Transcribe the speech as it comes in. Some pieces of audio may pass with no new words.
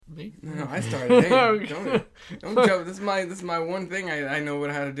Me? No, I started. Hey, Okay. don't joke. This is my one thing I know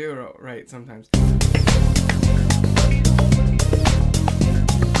how to do right sometimes.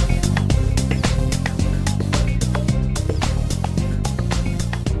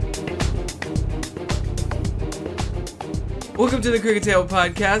 Welcome to the Cricket Table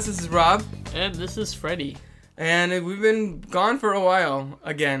Podcast. This is Rob. And this is Freddie. And we've been gone for a while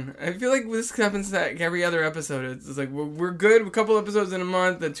again. I feel like this happens like every other episode. It's like we're good. A couple episodes in a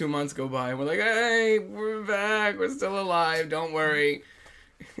month, then 2 months go by. And we're like, hey, we're back. We're still alive. Don't worry.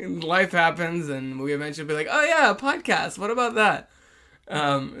 Life happens, and we eventually be like, oh yeah, a podcast. What about that?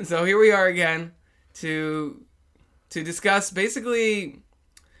 So here we are again to discuss basically.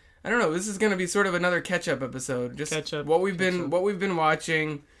 I don't know. This is going to be sort of another catch-up episode. Just what we've been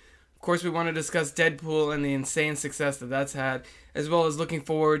watching. Of course, we want to discuss Deadpool and the insane success that's had, as well as looking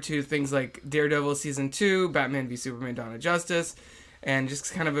forward to things like Daredevil Season 2, Batman v Superman Dawn of Justice, and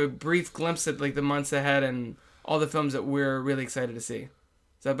just kind of a brief glimpse at like the months ahead and all the films that we're really excited to see.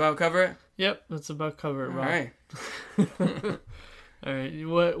 Does that about cover it? Yep, that's about cover it, Rob. All right. All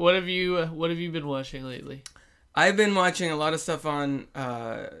right. What have you been watching lately? I've been watching a lot of stuff on,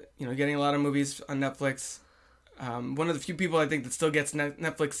 getting a lot of movies on Netflix. One of the few people I think that still gets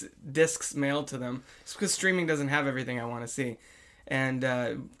Netflix discs mailed to them, just because streaming doesn't have everything I want to see. And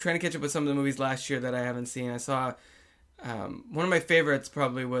trying to catch up with some of the movies last year that I haven't seen. I saw one of my favorites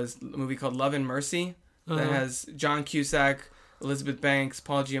probably was a movie called Love and Mercy that has John Cusack, Elizabeth Banks,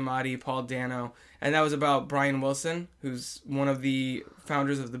 Paul Giamatti, Paul Dano, and that was about Brian Wilson, who's one of the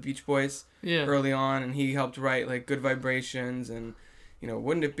founders of the Beach Boys early on, and he helped write like Good Vibrations and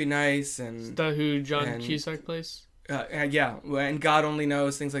Wouldn't It Be Nice? And is that who John Cusack plays? Yeah, and God Only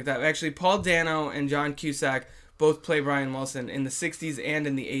Knows, things like that. Actually, Paul Dano and John Cusack both play Brian Wilson in the 60s and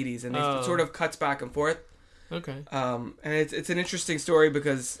in the 80s, and it sort of cuts back and forth. Okay. And it's an interesting story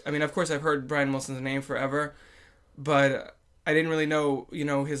because, I mean, of course I've heard Brian Wilson's name forever, but I didn't really know,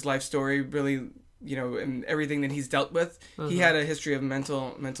 his life story really, and everything that he's dealt with. He had a history of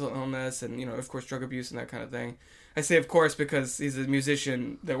mental illness and, of course, drug abuse and that kind of thing. I say, of course, because he's a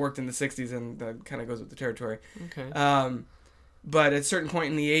musician that worked in the 60s, and that kind of goes with the territory. Okay. But at a certain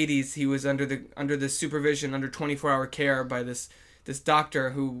point in the 80s, he was under the supervision, under 24-hour care by this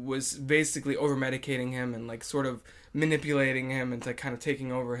doctor who was basically over-medicating him and, like, sort of manipulating him and, like, kind of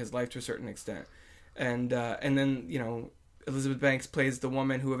taking over his life to a certain extent. And then, Elizabeth Banks plays the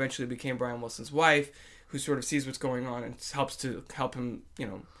woman who eventually became Brian Wilson's wife, who sort of sees what's going on and helps him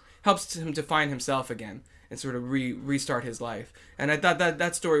to find himself again and sort of restart his life. And I thought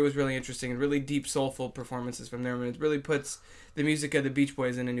that story was really interesting and really deep, soulful performances from them. And it really puts the music of the Beach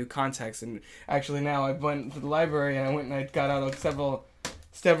Boys in a new context. And actually now I went to the library and I got out several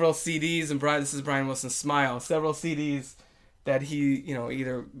CDs, and this is Brian Wilson's Smile, several CDs that he,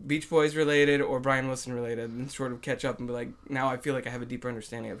 either Beach Boys related or Brian Wilson related, and sort of catch up and be like, now I feel like I have a deeper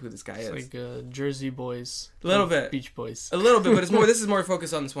understanding of who this guy is. It's like Jersey Boys. A little bit. Beach Boys. A little bit, but this is more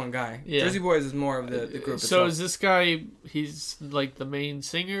focused on this one guy. Yeah. Jersey Boys is more of the group So itself. is this guy, he's like the main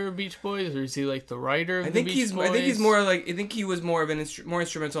singer of Beach Boys, or is he like the writer of the Beach Boys? I think he was more of more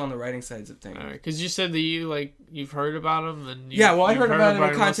instrumental on the writing sides of things. Alright, because you said that you've heard about him, and I heard about him in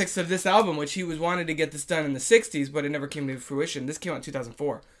the context of this album, which he wanted to get this done in the 60s, but it never came to fruition. This came out in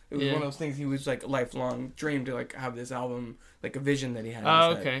 2004. It was one of those things he was like a lifelong dream to like have this album, like a vision that he had.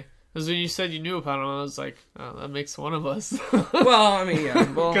 Oh, okay. Because when you said you knew about him, I was like, oh, that makes one of us. Well, I mean, yeah.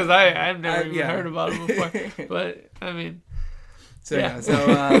 Because I've never even heard about him before. But, I mean...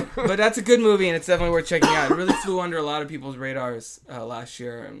 But that's a good movie, and it's definitely worth checking out. It really flew under a lot of people's radars last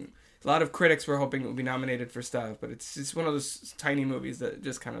year, and a lot of critics were hoping it would be nominated for stuff, but it's one of those tiny movies that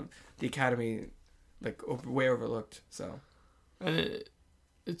just kind of the Academy like way overlooked. So, and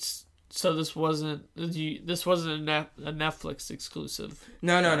this wasn't a Netflix exclusive.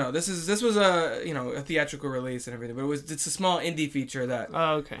 No. This was a theatrical release and everything, but it's a small indie feature that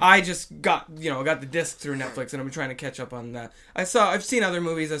I just got the disc through Netflix, and I've been trying to catch up on that. I've seen other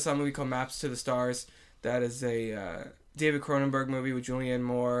movies. I saw a movie called Maps to the Stars. That is a David Cronenberg movie with Julianne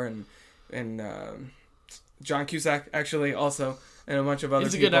Moore and John Cusack actually also. And a bunch of other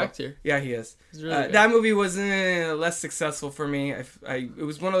people. He's a good actor. Yeah, he is. He's really good. That movie was less successful for me. It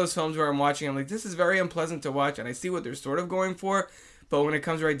was one of those films where I'm watching, I'm like, this is very unpleasant to watch, and I see what they're sort of going for, but when it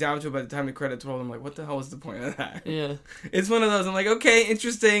comes right down to it, by the time the credits roll, I'm like, what the hell is the point of that? Yeah. It's one of those, I'm like, okay,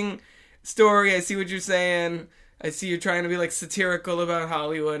 interesting story, I see what you're saying, I see you're trying to be like satirical about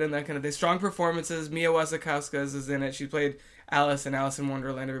Hollywood and that kind of thing. Strong performances. Mia Wasikowska is in it. She played Alice in Alice in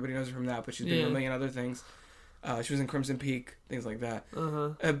Wonderland. Everybody knows her from that, but she's been in a million other things. She was in Crimson Peak, things like that.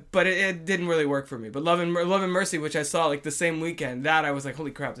 Uh-huh. But it didn't really work for me. But Love and Mercy, which I saw like the same weekend, that I was like,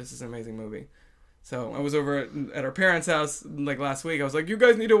 holy crap, this is an amazing movie. So I was over at our parents' house like last week. I was like, you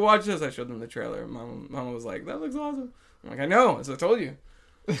guys need to watch this. I showed them the trailer. Mama was like, that looks awesome. I'm like, I know, as I told you.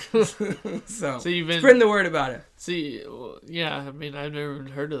 so you've been spreading the word about it. See, yeah, I mean, I've never even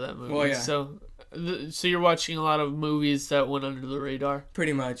heard of that movie. Well, yeah. So you're watching a lot of movies that went under the radar.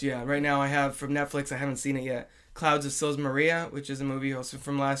 Pretty much, yeah. Right now, I have from Netflix. I haven't seen it yet. Clouds of Sils Maria, which is a movie also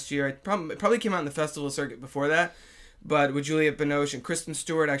from last year. It probably came out in the festival circuit before that, but with Juliette Binoche and Kristen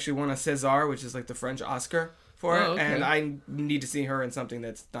Stewart actually won a César, which is like the French Oscar for it. Okay. And I need to see her in something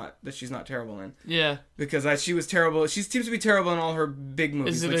that she's not terrible in. Yeah, because she was terrible. She seems to be terrible in all her big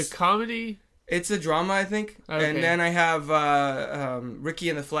movies. Is it a comedy? It's a drama, I think. Okay. And then I have Ricky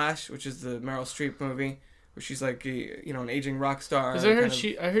and the Flash, which is the Meryl Streep movie, where she's like an aging rock star. Because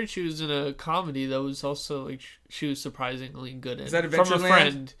I heard she was in a comedy that was also like she was surprisingly good in. Is that Adventureland? From a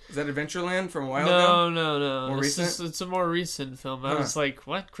friend. Is that Adventureland from a while ago? No. More recent? It's a more recent film. I was like,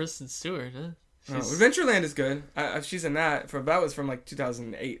 what? Kristen Stewart? Huh? Adventureland is good. She's in that. That was from like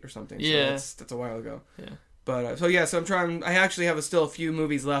 2008 or something. So yeah, that's a while ago. Yeah. But so I'm trying. I actually have still a few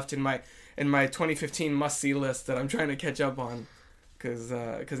movies left in my 2015 must-see list that I'm trying to catch up on, because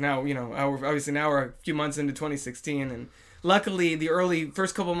now obviously now we're a few months into 2016, and luckily the early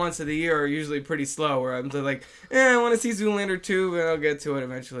first couple months of the year are usually pretty slow, where I'm like, I want to see Zoolander 2, but I'll get to it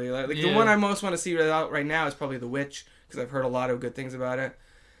eventually. The one I most want to see right now is probably The Witch, because I've heard a lot of good things about it.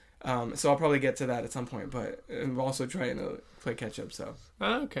 So I'll probably get to that at some point, but I'm also trying to play catch up. So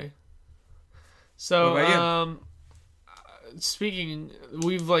okay. So what about you? Speaking,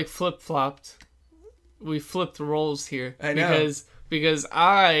 we've like flip-flopped. We flipped the roles here. I know. Because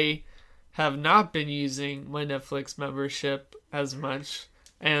I have not been using my Netflix membership as much,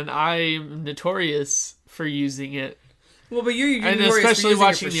 and I'm notorious for using it. Well, but you're and especially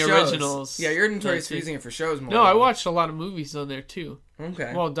watching the originals. Yeah, you're notorious for using it for shows more. No, I watched a lot of movies on there too.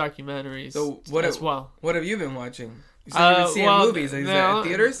 Okay. Well, documentaries as well. What have you been watching? You said you've been seeing movies. Is that at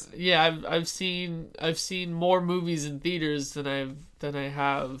theaters? Yeah, I've seen more movies in theaters than I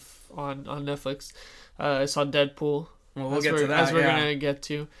have on Netflix. I saw Deadpool. Well, we'll get to that. As we're gonna get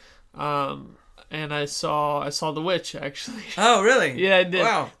to. And I saw The Witch actually. Oh, really? Yeah, I did.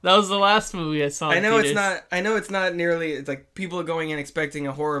 Wow. That was the last movie I saw. I know it's not nearly. It's like people going in expecting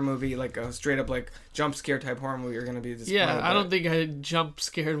a horror movie, like a straight up like jump scare type horror movie. You're gonna be disappointed. Yeah, I don't think I jump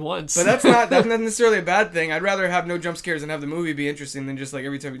scared once. But that's not necessarily a bad thing. I'd rather have no jump scares and have the movie be interesting than just like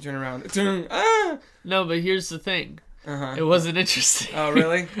every time you turn around. No, but here's the thing. Uh-huh. It wasn't interesting. Oh,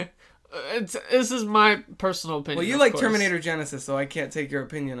 really? This is my personal opinion. Well, you like Terminator Genesis, so I can't take your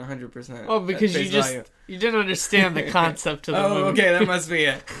opinion 100%. Oh, because you didn't understand the concept of the movie. Oh, okay, that must be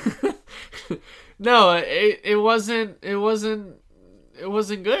it. No, it wasn't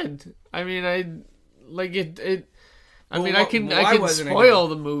good. I mean, I can spoil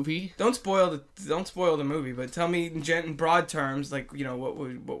the movie. Don't spoil the movie, but tell me in broad terms, like, what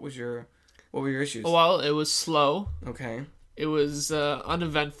were your issues? Well, it was slow. Okay. It was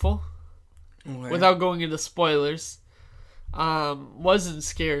uneventful. Okay. Without going into spoilers, wasn't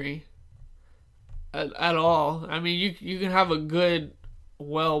scary at all. I mean, you can have a good,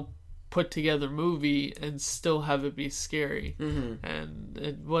 well put together movie and still have it be scary. Mm-hmm.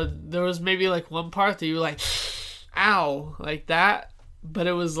 And there was maybe like one part that you were like, ow, like that, but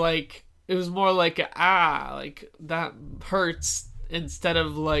it was more like like that hurts instead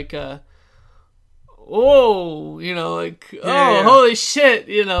of like a, oh, holy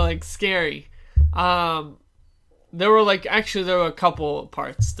shit, like scary. There were a couple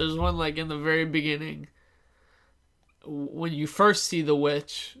parts. There's one like in the very beginning when you first see the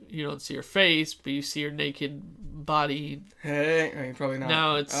witch. You don't see her face, but you see her naked body. Hey, probably not.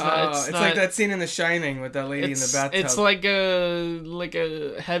 No, it's not. Like that scene in The Shining with that lady in the bathtub. It's like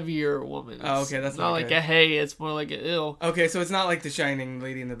a heavier woman. Oh, okay, that's not like a hey. It's more like a ill. Okay, so it's not like The Shining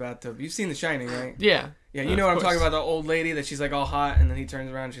lady in the bathtub. You've seen The Shining, right? Yeah. Yeah, you know what I'm talking about, the old lady that she's like all hot, and then he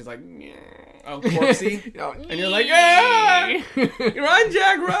turns around and she's like, oh, corpsey. And you're like, yeah! Run,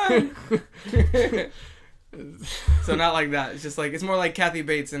 Jack, run! So not like that. It's just like, it's more like Kathy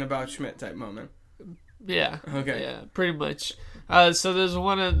Bates in About Schmidt type moment. Yeah. Okay. Yeah, pretty much. So there's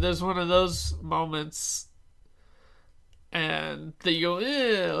one of those moments, and that you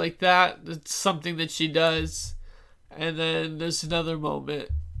go, like that. It's something that she does. And then there's another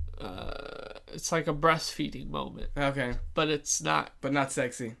moment. It's like a breastfeeding moment. Okay. But it's not. But not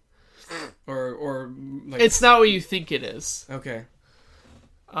sexy. Or like. It's not what you think it is. Okay.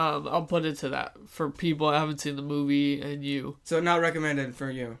 I'll put it to that for people that haven't seen the movie and you. So not recommended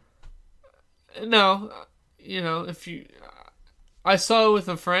for you. No. if you, I saw it with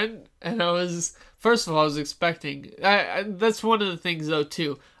a friend, and first of all, I was expecting. That's one of the things though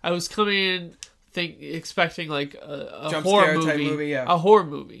too. I was coming in expecting like a Jump horror scare type movie, yeah. a horror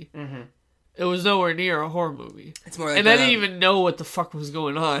movie. Mm-hmm. It was nowhere near a horror movie. It's more like and I didn't even know what the fuck was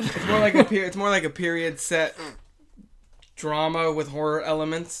going on. It's more like a period set drama with horror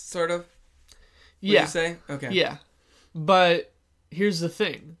elements, sort of. Would you say? Okay. Yeah. But here's the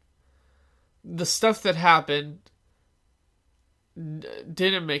thing. The stuff that happened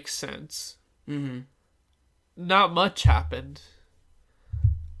didn't make sense. Mm-hmm. Not much happened.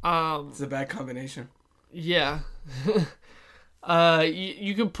 It's a bad combination. Yeah.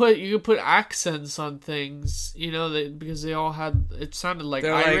 You can put accents on things, because they all had. It sounded like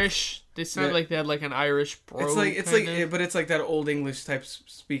They're Irish. They sounded like they had like an Irish brogue. But it's like that old English type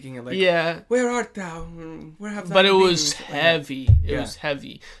speaking of like. Yeah. Where art thou? Where have thou But it been? was heavy. It was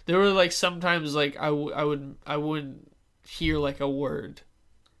heavy. There were like sometimes like I wouldn't hear like a word,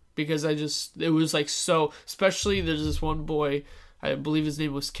 because it was like so. Especially there's this one boy, I believe his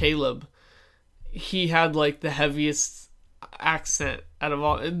name was Caleb. He had like the heaviest accent out of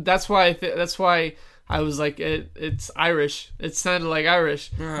all, and that's why I was like it's Irish. It sounded like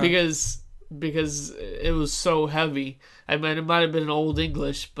Irish because it was so heavy. I mean, it might have been old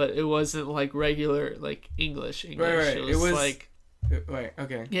English, but it wasn't like regular like English. Right. It was like right.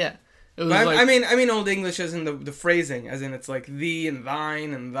 Okay. Yeah. It was but like, I mean old English as in the phrasing, as in it's like thee and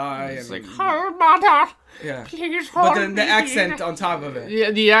thine and thy. It's and like her mother. Yeah. Please but then the accent on top of it.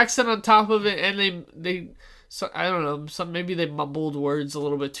 Yeah, the accent on top of it, and they. So I don't know. Maybe they mumbled words a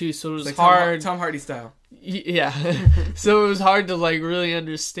little bit too, so it was like hard. Tom Hardy style. Yeah, so it was hard to like really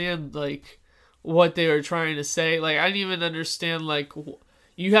understand like what they were trying to say. Like I didn't even understand like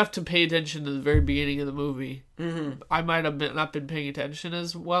you have to pay attention to the very beginning of the movie. Mm-hmm. I might have not been paying attention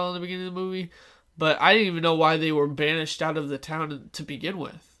as well in the beginning of the movie, but I didn't even know why they were banished out of the town to begin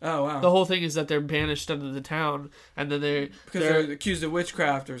with. Oh wow! The whole thing is that they're banished out of the town, and then they're accused of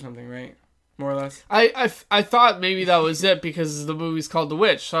witchcraft or something, right? More or less. I thought maybe that was it because the movie's called The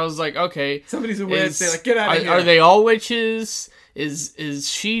Witch. So I was like, okay, somebody's a witch. Say like, get out of here. Are they all witches? Is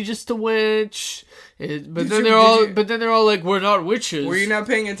she just a witch? But then they're all like, we're not witches. Were you not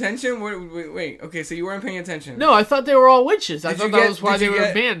paying attention? Wait. Okay, so you weren't paying attention. No, I thought they were all witches. I thought that was why they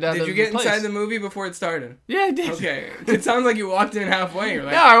were banned out of the place. Did you get inside the movie before it started? Yeah, I did. Okay, it sounds like you walked in halfway. You're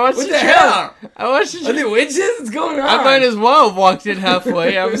like, yeah, I watched what the hell? I watched the Are they witches? What's going on? I might as well have walked in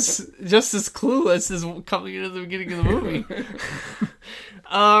halfway. I was just as clueless as coming into the beginning of the movie.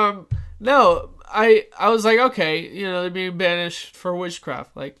 No, I was like, okay, they're being banished for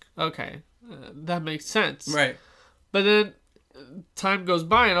witchcraft. Like, okay, that makes sense. Right. But then time goes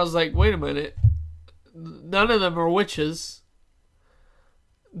by and I was like, wait a minute. None of them are witches.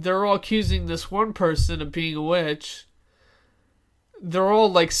 They're all accusing this one person of being a witch. They're all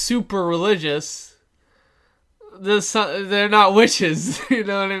like super religious. They're not witches. You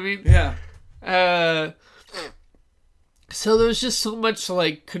know what I mean? Yeah. So there was just so much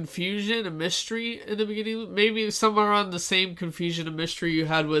like confusion and mystery in the beginning. Maybe somewhere around the same confusion and mystery you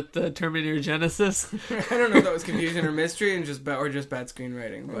had with Terminator Genesis. I don't know if that was confusion or mystery and just bad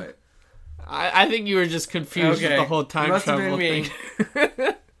screenwriting, but I think you were just confused with the whole time travel thing.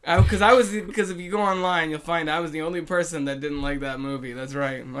 Because if you go online, you'll find I was the only person that didn't like that movie. That's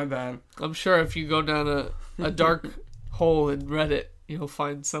right. My bad. I'm sure if you go down a dark hole in Reddit, you'll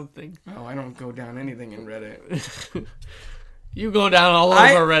find something. Oh, I don't go down anything in Reddit. You go down all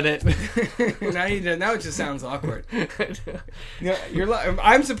over Reddit. Now it just sounds awkward.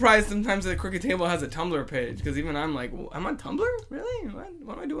 I'm surprised sometimes that Crooked Table has a Tumblr page, because even I'm like, I'm on Tumblr? Really?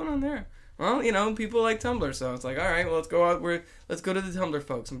 What am I doing on there? Well, people like Tumblr, so it's like, all right, well, let's go to the Tumblr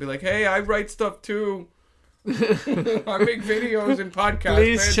folks and be like, hey, I write stuff too. I make videos and podcasts.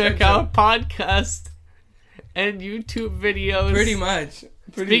 Please check out podcasts and YouTube videos. Pretty much.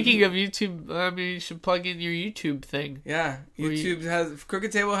 Speaking of YouTube, I mean, you should plug in your YouTube thing. Yeah,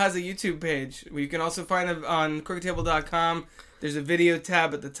 Crooked Table has a YouTube page. You can also find it on crookedtable.com. There's a video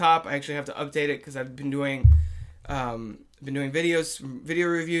tab at the top. I actually have to update it because I've been doing video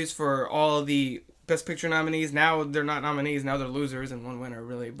reviews for all of the Best Picture nominees. Now they're not nominees. Now they're losers and one winner,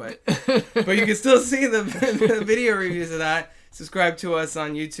 really. But you can still see the video reviews of that. Subscribe to us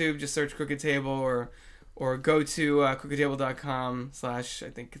on YouTube. Just search Crooked Table or go to crookedtable.com / I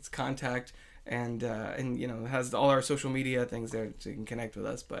think it's contact, and it has all our social media things there so you can connect with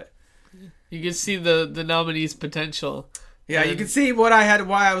us. But you can see the nominees' potential. Yeah, you can see why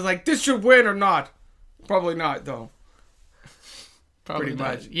I was like, this should win or not. Probably not, though. Pretty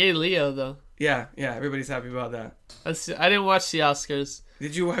much. Yay, Leo, though. Yeah, everybody's happy about that. I didn't watch the Oscars.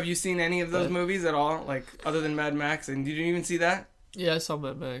 Have you seen any of those movies at all? Like, other than Mad Max? And did you even see that? Yeah, I saw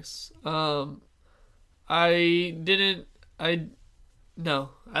Mad Max. I didn't.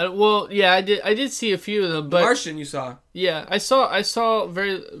 Well, yeah, I did. I did see a few of them, but Martian, you saw. Yeah, I saw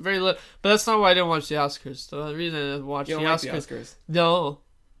very very little, but that's not why I didn't watch the Oscars. The reason I didn't watch You don't like the Oscars? No.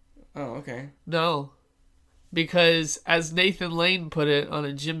 Oh, okay. No, because as Nathan Lane put it on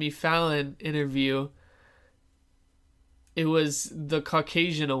a Jimmy Fallon interview, it was the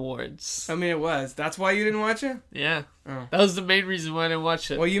Caucasian Awards. I mean, it was. That's why you didn't watch it? Yeah. Oh. That was the main reason why I didn't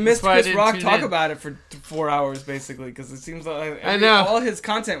watch it. Well, you missed Chris Rock talk about it for 4 hours, basically, because it seems like I know. all his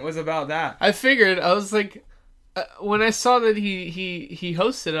content was about that. I figured. I was like, when I saw that he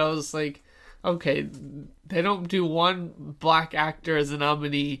hosted, I was like, okay, they don't do one black actor as a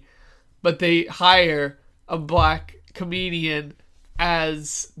nominee, but they hire a black comedian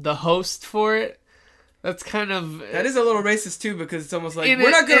as the host for it. That's kind of... That is a little racist, too, because it's almost like,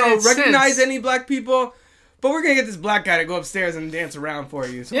 we're not going to recognize any black people, but we're going to get this black guy to go upstairs and dance around for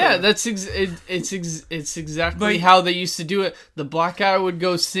you. So yeah, that's it's exactly how they used to do it. The black guy would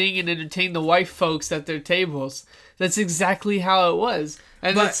go sing and entertain the white folks at their tables. That's exactly how it was.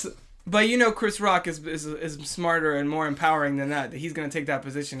 And But you know, Chris Rock is smarter and more empowering than that. He's going to take that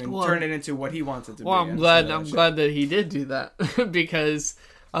position and turn it into what he wants it to be. Well, I'm glad that he did do that because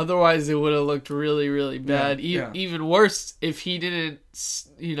otherwise it would have looked really, really bad. Even worse if he didn't,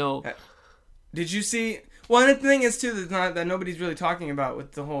 Did you see? Well, and the thing is too that nobody's really talking about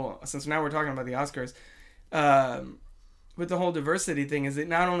with the whole. Since now we're talking about the Oscars, with the whole diversity thing, is it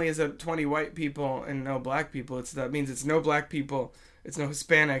not only is it 20 white people and no black people. That means it's no black people. It's no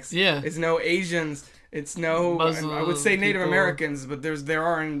Hispanics. Yeah. It's no Asians. It's no. Muslim I would say Native people. Americans, but there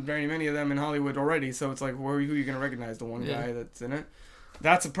aren't very many of them in Hollywood already. So it's like, who are you going to recognize? The one guy that's in it.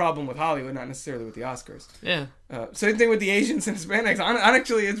 That's a problem with Hollywood, not necessarily with the Oscars. Yeah. Same thing with the Asians and Hispanics.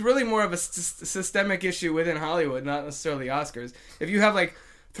 Actually, it's really more of a systemic issue within Hollywood, not necessarily the Oscars. If you have like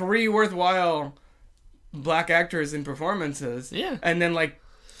 3 worthwhile black actors in performances, and then like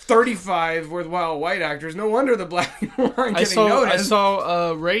 35 worthwhile white actors, no wonder the black people aren't getting noticed. I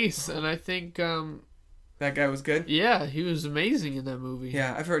saw Race, and I think that guy was good. Yeah, he was amazing in that movie.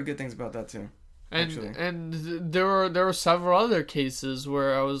 Yeah, I've heard good things about that too. And there were several other cases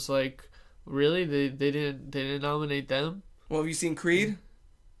where I was like, really, they didn't nominate them. Well, have you seen Creed?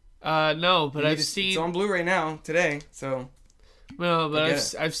 No, but I've seen. It's on Blu-ray now today, so. No,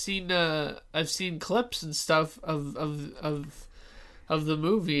 but I've seen clips and stuff of the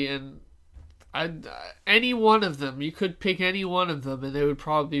movie, and any one of them, you could pick any one of them, and they would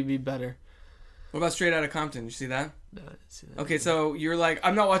probably be better. What about Straight Outta Compton? Did you see that? No, I didn't see that. Okay, so you're like,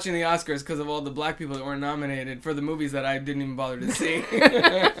 I'm not watching the Oscars because of all the black people that weren't nominated for the movies that I didn't even bother to see.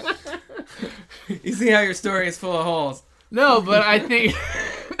 You see how your story is full of holes. No, but I think...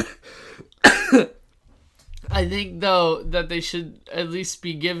 I think, though, that they should at least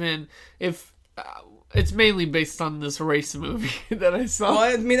be given... If it's mainly based on this Race movie that I saw. Well,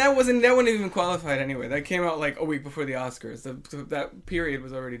 I mean, that wouldn't even qualified anyway. That came out like a week before the Oscars. That period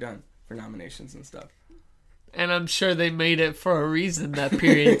was already done for nominations and stuff. And I'm sure they made it for a reason, that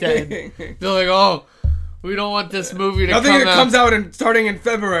period. They're like, oh, we don't want this movie to come out. Nothing that comes out starting in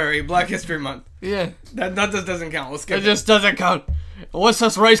February, Black History Month. Yeah. That just doesn't count. We'll skip it. It just doesn't count. Once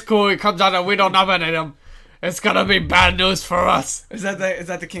this Race movie comes out and we don't nominate him, it's gonna be bad news for us. Is that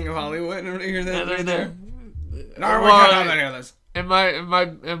the King of Hollywood? You're there. No, we can't have any of this. In my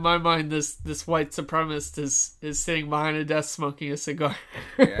mind, this white supremacist is sitting behind a desk smoking a cigar,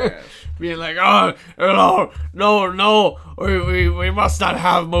 Yes. being like, "Oh no, we must not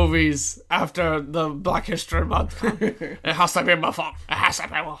have movies after the Black History Month. It has to be my fault. It has to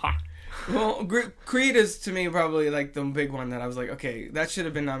be my fault." Well, Creed is to me probably like the big one that I was like, okay, that should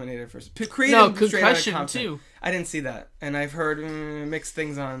have been nominated first. Creed and Concussion too. I didn't see that, and I've heard mixed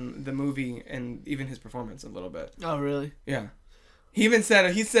things on the movie and even his performance a little bit. Oh, really? Yeah. He even said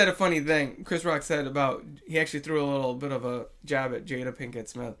a funny thing. Chris Rock said he actually threw a little bit of a jab at Jada Pinkett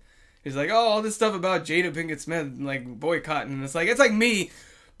Smith. He's like, oh, all this stuff about Jada Pinkett Smith, like boycotting. And it's like me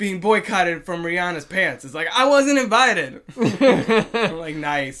being boycotted from Rihanna's pants. It's like, I wasn't invited. I'm like,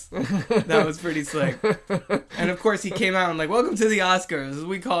 nice. That was pretty slick. And of course he came out and like, welcome to the Oscars.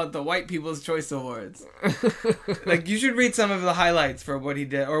 We call it the White People's Choice Awards. Like, you should read some of the highlights for what he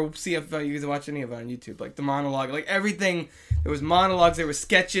did, or see if you can watch any of it on YouTube. Like the monologue, like everything. There was monologues, there were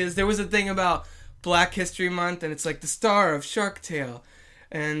sketches. There was a thing about Black History Month, and it's like the star of Shark Tale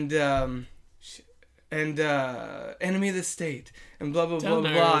and Enemy of the State and blah blah blah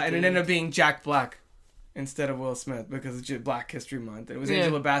blah, and it ended up being Jack Black. instead of Will Smith because it's Black History Month. It was Yeah.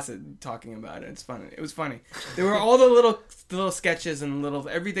 Angela Bassett talking about it. It's funny. It was funny. There were all the little sketches and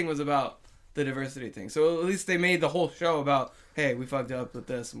everything was about the diversity thing. So at least they made the whole show about, hey, we fucked up with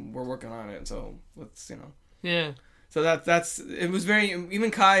this and we're working on it. So let's. Yeah. So that's it was very. Even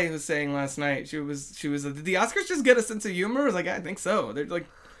Kai was saying last night. She was. Did the Oscars just get a sense of humor? I was like, I think so.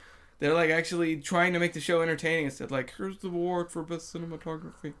 They're like actually trying to make the show entertaining instead. Like, here's the award for best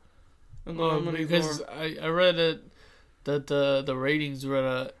cinematography. And because I read it that the ratings were at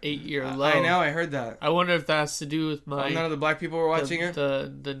a 8-year low. I know. I heard that. I wonder if that has to do with None of the black people were watching it.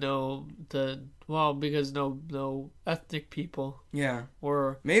 Because no ethnic people Yeah.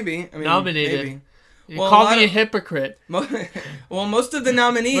 were Maybe. nominated. Maybe. You call me a hypocrite. Well, most of the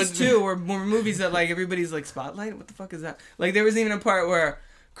nominees too were movies that like everybody's like, Spotlight. What the fuck is that? Like there was even a part where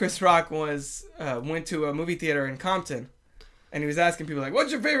Chris Rock went to a movie theater in Compton, and he was asking people like,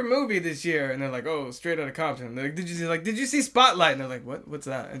 "What's your favorite movie this year?" And they're like, "Oh, Straight Outta Compton." And they're like, "Did you see Spotlight?" And they're like, "What's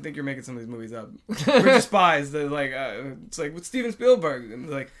that?" I think you're making some of these movies up. Bridge of Spies. They're like, it's like with Steven Spielberg, and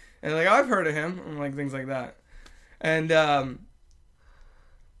they're like, oh, I've heard of him, and like things like that, and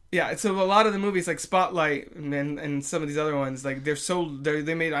yeah. So a lot of the movies like Spotlight and some of these other ones, like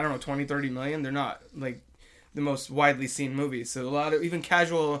they made, I don't know, 20, 30 million. They're not like the most widely seen movies. So a lot of even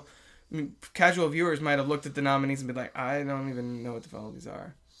casual viewers might have looked at the nominees and be like, I don't even know what the hell these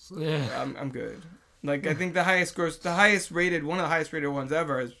are. Yeah, I'm good. Like I think one of the highest rated ones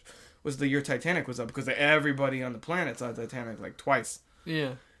ever was the year Titanic was up because everybody on the planet saw Titanic like twice.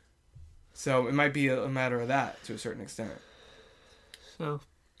 Yeah. So it might be a matter of that to a certain extent.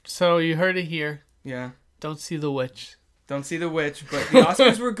 So you heard it here. Yeah. Don't see The Witch. Don't see The Witch, but the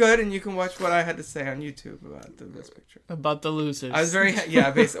Oscars were good, and you can watch what I had to say on YouTube about the Best Picture. About the losers. I was very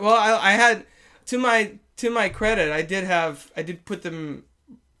basically. Well, I had to my credit, I did put them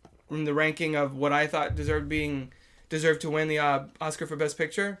in the ranking of what I thought deserved to win the Oscar for Best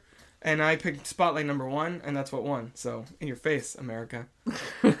Picture, and I picked Spotlight number 1, and that's what won. So in your face, America.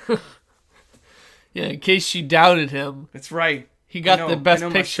 Yeah, in case you doubted him. That's right. He got the Best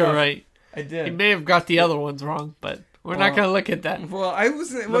Picture right. I did. He may have got the other ones wrong, but we're not going to look at that. Well, it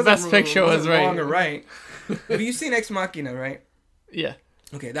wasn't the Best Picture was right. Wrong or right. Have you seen Ex Machina, right? Yeah.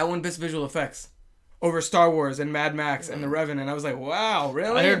 Okay, that won Best Visual Effects over Star Wars and Mad Max and The Revenant. I was like, wow,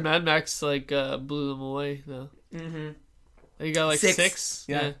 really? I heard Mad Max blew them away though. Mm-hmm. They got like 6.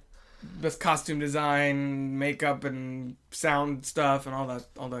 Yeah. Best costume design, makeup, and sound stuff, and all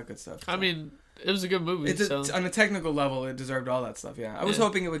that good stuff. So. I mean, it was a good movie. On a technical level, it deserved all that stuff. Yeah, I was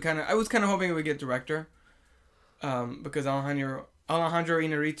hoping it would I was kind of hoping it would get director, because Alejandro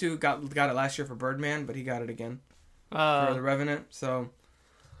Inarritu got it last year for Birdman, but he got it again for The Revenant. So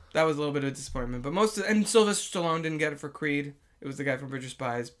that was a little bit of a disappointment. But and Sylvester Stallone didn't get it for Creed. It was the guy from Bridge of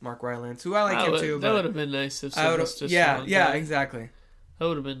Spies, Mark Rylance, who I like him too. That would have been nice if Sylvester Stallone. Yeah, exactly. That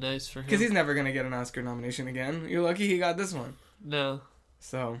would have been nice for him. Because he's never gonna get an Oscar nomination again. You're lucky he got this one. No.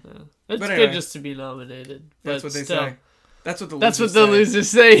 So it's good just to be nominated. That's what they say. That's what the losers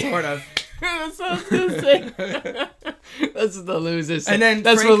say. Sort of. That's what I was gonna say. That's what the losers say. And then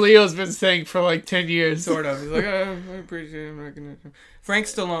that's what Leo's been saying for like 10 years. Sort of. He's like, I appreciate recognition. Frank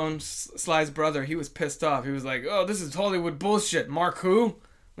Stallone, Sly's brother, he was pissed off. He was like, oh, this is Hollywood bullshit. Mark who?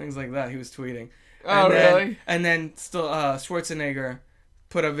 Things like that. He was tweeting. Really? And then still Schwarzenegger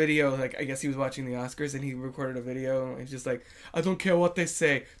put a video, like, I guess he was watching the Oscars, and he recorded a video, and he's just like, I don't care what they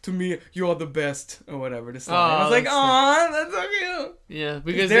say, to me, you're the best, or whatever. I was like, aw, that's so cute. Yeah,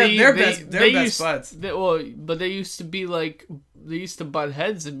 because they're best buds. But they used to be like, they used to butt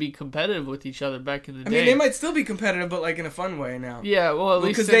heads and be competitive with each other back in the day. I mean, they might still be competitive, but like in a fun way now. Yeah, well, at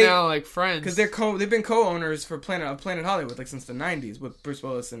least they're now like friends. Because they've been co-owners for Planet Hollywood like since the 90s with Bruce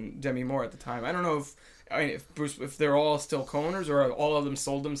Willis and Demi Moore at the time. I don't know if they're all still co-owners or all of them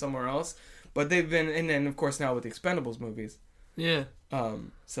sold them somewhere else, but they've been, and then of course now with the Expendables movies. Yeah.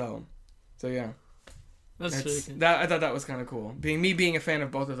 So yeah. That's really good. I thought that was kind of cool. Being a fan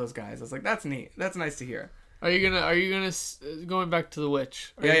of both of those guys, I was like, that's neat. That's nice to hear. Are you gonna going back to The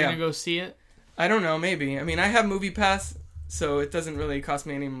Witch? Are you gonna go see it? I don't know. Maybe. I mean, I have Movie Pass, so it doesn't really cost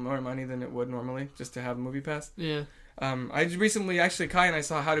me any more money than it would normally just to have Movie Pass. Yeah. I recently, actually, Kai and I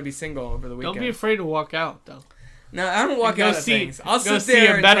saw How to Be Single over the weekend. Don't be afraid to walk out, though. No, I don't walk out of things. I'll sit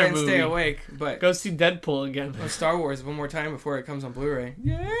there and try and stay awake. But go see Deadpool again. Or Star Wars one more time before it comes on Blu-ray.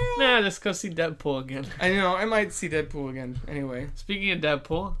 Yeah. Nah, just go see Deadpool again. I know. I might see Deadpool again. Anyway. Speaking of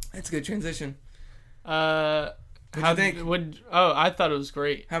Deadpool, it's a good transition. What'd you think? I thought it was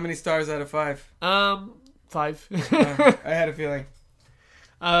great. How many stars out of 5? 5. I had a feeling.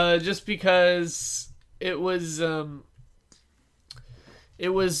 Just because it was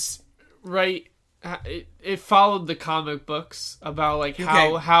right it followed the comic books about like Okay.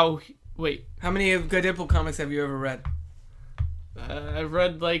 how wait. How many of Deadpool comics have you ever read? I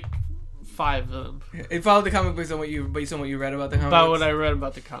read like 5 of them. It followed the comic books on based on what you read about the comic About books? what I read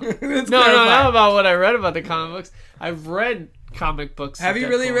about the comic. Let's No, clarify. not about what I read about the comic books. I've read comic books. Have of you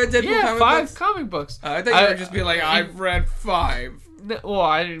really read Deadpool yeah, comic 5 books? comic books. I thought you were just being like, I've read 5. Well,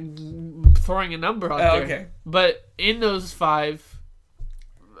 I'm throwing a number out there. Okay. But in those 5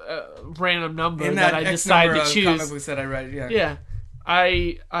 random number In that that I X decided number to of choose. comic books that I read, yeah. Yeah.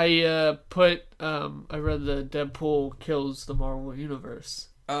 I put I read the Deadpool kills the Marvel Universe,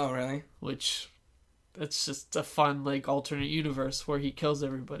 Oh, really? which that's just a fun like alternate universe where he kills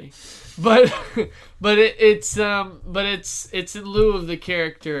everybody. But it's in lieu of the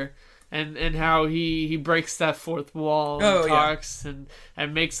character and how he breaks that fourth wall and talks and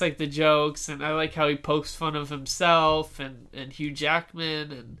makes like the jokes, and I like how he pokes fun of himself and Hugh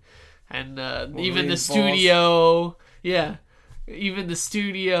Jackman and even the studio. Yeah. Even the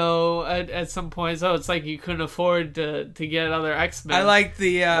studio at some points, it's like you couldn't afford to get other X-Men. I like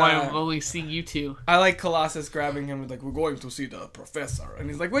the... why I'm only seeing you two. I like Colossus grabbing him with like, we're going to see the professor. And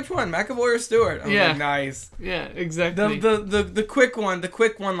he's like, which one? McAvoy or Stewart? I'm like, nice. Yeah, exactly. The quick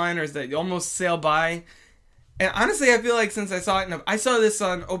one-liners that almost sail by. And honestly, I feel like since I saw it, I saw this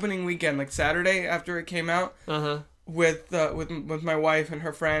on opening weekend, like Saturday after it came out, with my wife and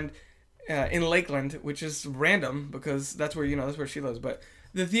her friend in Lakeland, which is random because that's where she lives. But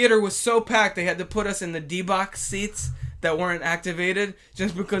the theater was so packed they had to put us in the D-box seats that weren't activated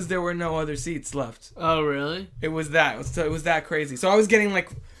just because there were no other seats left. Oh, really? It was that crazy. So I was getting the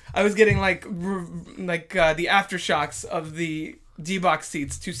aftershocks of the D-box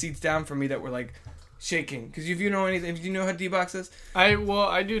seats 2 seats down from me that were like shaking. Because if you know how D-box is, I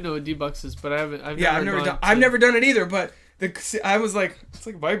do know what D-box is, but I've never done it either. But I was like, it's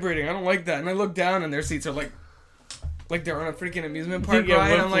like vibrating. I don't like that. And I look down and their seats are like they're on a freaking amusement park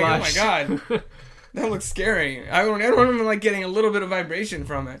ride. I'm like, oh my god, that looks scary. I don't even like getting a little bit of vibration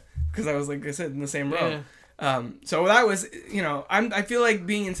from it because I was, like I said, in the same row. Yeah. So that was, I feel like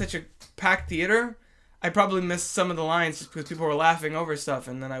being in such a packed theater, I probably missed some of the lines just because people were laughing over stuff,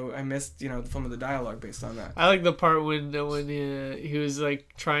 and then I missed some of the dialogue based on that. I like the part when he was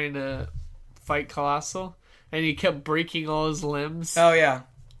like trying to fight Colossal. And he kept breaking all his limbs. Oh, yeah.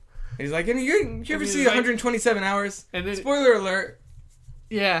 He's like, you ever see 127 Hours? And then, spoiler alert.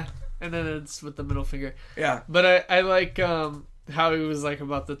 Yeah. And then it's with the middle finger. Yeah. But I like how he was like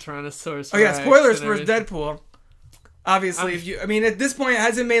about the Tyrannosaurus. Oh, yeah. Spoilers for Deadpool. Obviously, at this point, it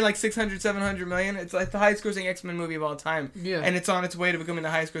hasn't made like 600, 700 million. It's like the highest grossing X-Men movie of all time. Yeah. And it's on its way to becoming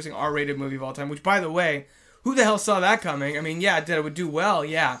the highest grossing R-rated movie of all time, which, by the way... Who the hell saw that coming? I mean, that it would do well,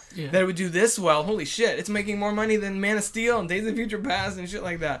 that it would do this well. Holy shit, it's making more money than Man of Steel and Days of Future Past and shit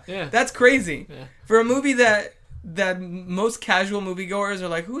like that. Yeah. That's crazy. Yeah. For a movie that most casual moviegoers are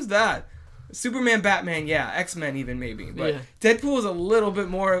like, who's that? Superman, Batman, X-Men even maybe. But Deadpool is a little bit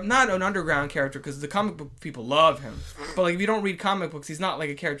more, not an underground character because the comic book people love him. But like if you don't read comic books, he's not like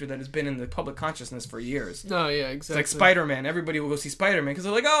a character that has been in the public consciousness for years. No, yeah, exactly. It's like Spider-Man. Everybody will go see Spider-Man because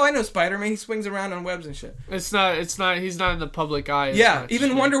they're like, oh, I know Spider-Man. He swings around on webs and shit. He's not in the public eye. Yeah,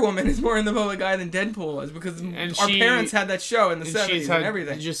 even Wonder Woman is more in the public eye than Deadpool was because our parents had that show in the 70s and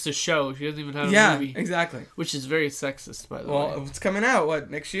everything. Just a show. She doesn't even have a movie. Yeah, exactly. Which is very sexist, by the way. Well, it's coming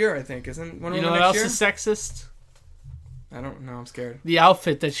out, next year, I think. Isn't Wonder Woman next year? You know what else is sexist? I don't know. I'm scared. The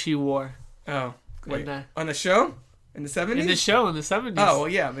outfit that she wore. Oh, wait. On the show? In the 70s? In the show in the 70s. Oh, well,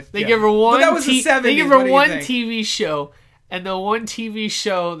 yeah. But, they give her one. But that was the 70s. They give her one TV show, and the one TV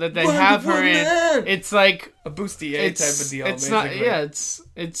show that they have her in, it's like a bustier type of deal. It's basically. not. Yeah,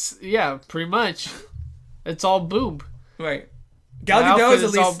 it's pretty much. It's all boob. Right. Gal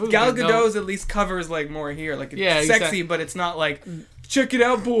Gadot at least covers like more here. Like it's sexy, but it's not like check it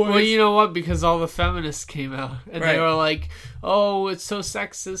out, boys. Well, you know what? Because all the feminists came out and they were like, "Oh, it's so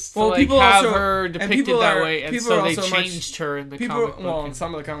sexist to have her depicted that way," and so they changed her in the comic book. Well, in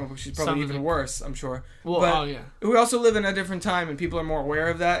some of the comic books, she's probably even worse. I'm sure. Well, but we also live in a different time, and people are more aware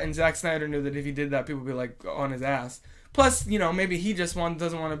of that. And Zack Snyder knew that if he did that, people would be like on his ass. Plus, maybe he just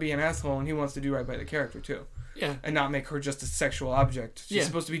doesn't want to be an asshole, and he wants to do right by the character too. Yeah. And not make her just a sexual object. She's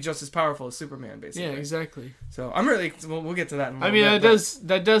supposed to be just as powerful as Superman, basically. Yeah, exactly. So I'm really... We'll get to that in a little bit.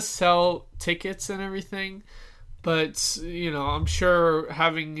 That does sell tickets and everything. But, I'm sure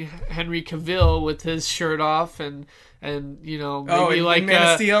having Henry Cavill with his shirt off and maybe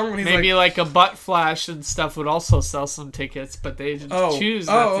like a butt flash and stuff would also sell some tickets, but they choose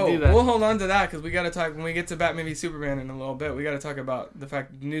not to do that. We'll hold on to that because we got to talk when we get to Batman v Superman in a little bit. We got to talk about the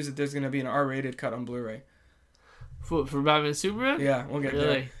news that there's going to be an R-rated cut on Blu-ray for Batman v Superman. Yeah, we'll get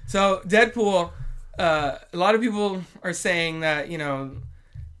there. So Deadpool, A lot of people are saying that,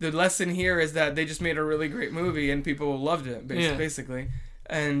 the lesson here is that they just made a really great movie and people loved it, basically.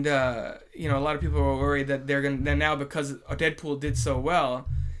 And, a lot of people are worried that that now because Deadpool did so well,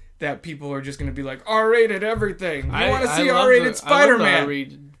 that people are just going to be like, R-rated everything. You want to see R-rated Spider-Man. I love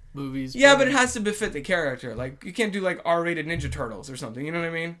R-rated movies. Yeah, but it has to befit the character. Like, you can't do, like, R-rated Ninja Turtles or something. You know what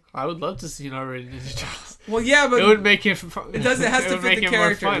I mean? I would love to see an R-rated Ninja Turtles. Well, yeah, but... It would make it... It has to fit the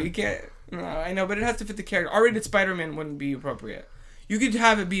character. You can't... No, I know, but it has to fit the character. R-rated Spider-Man wouldn't be appropriate. You could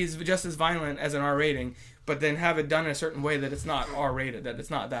have it be just as violent as an R rating, but then have it done in a certain way that it's not R-rated, that it's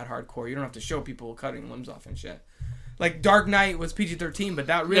not that hardcore. You don't have to show people cutting limbs off and shit. Like, Dark Knight was PG-13, but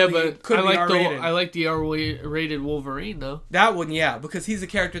that really could be R-rated. I like the R-rated Wolverine, though. That one, yeah, because he's a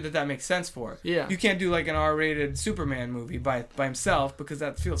character that makes sense for. Yeah. You can't do, like, an R-rated Superman movie by himself, because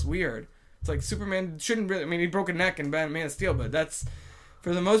that feels weird. It's like, Superman shouldn't really... I mean, he broke a neck in Man of Steel, but that's...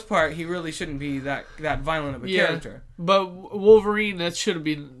 For the most part, he really shouldn't be that violent of a character. But Wolverine, that should have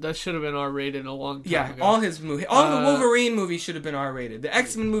been R-rated a long time ago. All his movies, all the Wolverine movies should have been R-rated. The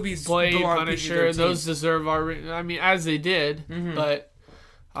X-Men movies, Blade, Punisher, those deserve R-rated. I mean, as they did, but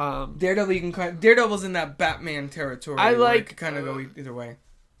Daredevil's in that Batman territory. I like kind of go either way.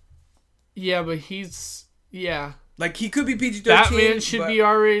 Yeah, but like he could be PG-13. Batman should be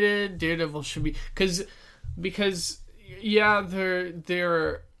R-rated. Daredevil should be because. Yeah,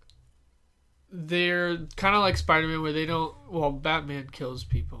 they're kind of like Spider-Man where they don't... Well, Batman kills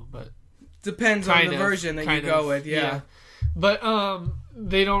people, but... Depends on the version that you go with, yeah. But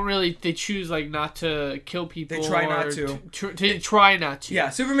they don't really... They choose, like, not to kill people. They try not to. They try not to. Yeah,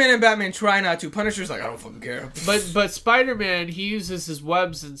 Superman and Batman try not to. Punisher's like, I don't fucking care. But Spider-Man, he uses his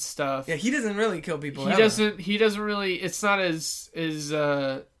webs and stuff. Yeah, he doesn't really kill people He doesn't really... It's not as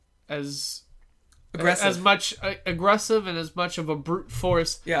aggressive. As much aggressive and as much of a brute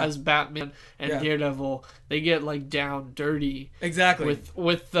force as Batman and Daredevil. They get like down dirty exactly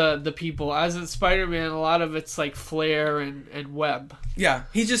with the people. As in Spider-Man, a lot of it's like flare and web. Yeah,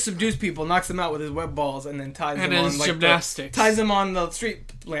 he just subdues people, knocks them out with his web balls, and then ties them on like gymnastics. Ties them on the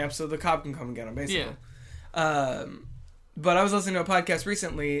street lamp so the cop can come and get him. Basically. Yeah. But I was listening to a podcast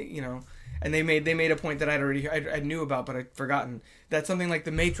recently, and they made a point that I knew about, but I'd forgotten, that something like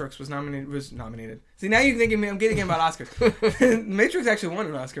The Matrix was nominated. See, now you're thinking I'm getting about Oscars. The Matrix actually won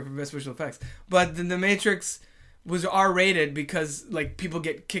an Oscar for Best Visual Effects, but The Matrix was R-rated because like people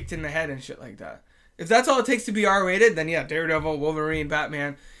get kicked in the head and shit like that. If that's all it takes to be R-rated, then yeah, Daredevil, Wolverine,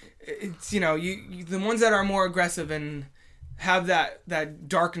 Batman, it's you the ones that are more aggressive and have that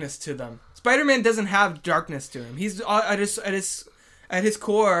darkness to them. Spider-Man doesn't have darkness to him. He's at his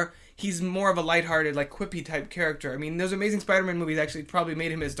core. He's more of a lighthearted, like quippy type character. I mean, those Amazing Spider-Man movies actually probably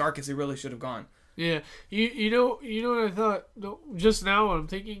made him as dark as he really should have gone. Yeah, you know what I thought just now when I'm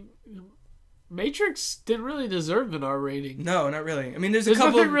thinking, Matrix didn't really deserve an R rating. No, not really. I mean, there's a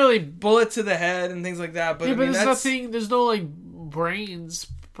couple of really bullet to the head and things like that. But yeah, but there's nothing. There's no like brains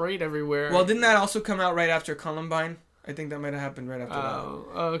sprayed everywhere. Well, didn't that also come out right after Columbine? I think that might have happened right after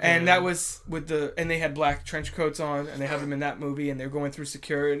that. Okay. And that was and they had black trench coats on, and they have them in that movie, and they're going through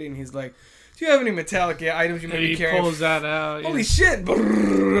security, and he's like, "Do you have any metallic items you may be carrying?" He pulls that out. Holy shit!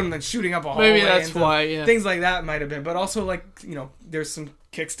 And then shooting up a hallway. Maybe that's why. Yeah. Things like that might have been, but also like there's some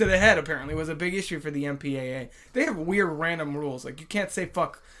kicks to the head. Apparently, was a big issue for the MPAA. They have weird random rules, like you can't say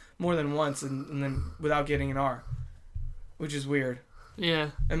fuck more than once, and then without getting an R, which is weird. Yeah.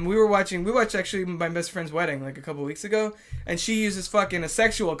 And we watched actually my best friend's wedding like a couple weeks ago, and she uses fuck in a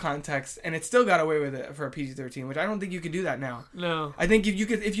sexual context, and it still got away with it for a PG-13, which I don't think you could do that now. No. I think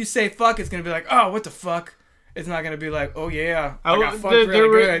if you say fuck, it's gonna be like, oh, what the fuck? It's not gonna be like, oh yeah, I got fucked really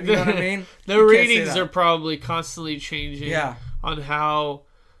good. You know what I mean? The ratings are probably constantly changing. Yeah. On how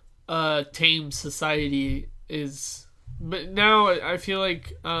tame society is, but now I feel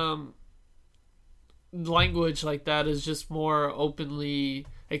like language like that is just more openly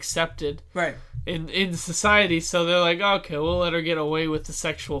accepted in society, so they're like, okay, we'll let her get away with the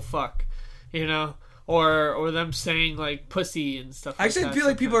sexual fuck, or them saying like pussy and stuff. I actually feel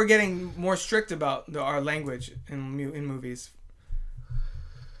like people are getting more strict about our language in movies.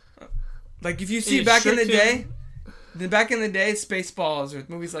 Like if you see back in the day, Spaceballs or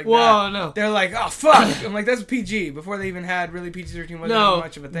movies like that. No. They're like, oh fuck! I'm like, that's PG. Before they even had really PG-13 wasn't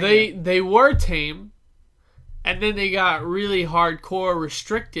much of a thing. They were tame. And then they got really hardcore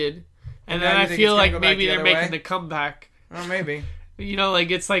restricted, and then I feel like maybe they're making the comeback. Oh, maybe.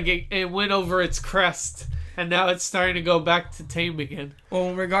 It's like it went over its crest. and now it's starting to go back to tame again.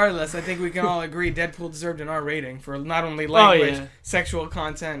 Well, regardless, I think we can all agree Deadpool deserved an R rating for not only language, sexual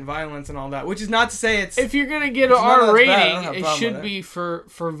content, violence, and all that. Which is not to say it's... If you're going to get an R rating, it should be for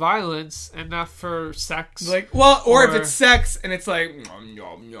violence and not for sex. Like, well, or if it's sex and it's like,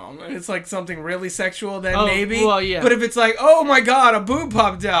 and it's like something really sexual, then maybe. Well, yeah. But if it's like, oh my god, a boob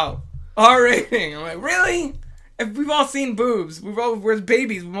popped out, R rating. I'm like, really? If we've all seen boobs. We're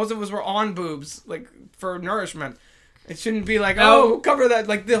babies. Most of us were on boobs, like, for nourishment. It shouldn't be like, cover that,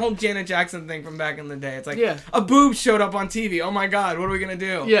 like the whole Janet Jackson thing from back in the day. It's like, a boob showed up on TV. Oh my god, what are we going to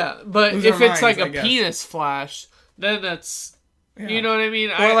do? Yeah, but if it's like a penis flash, then that's, you know what I mean?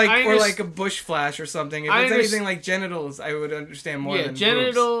 Or like a bush flash or something. If it's anything like genitals, I would understand more than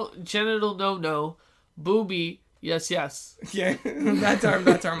genital, no. Booby, yes. Yeah, that's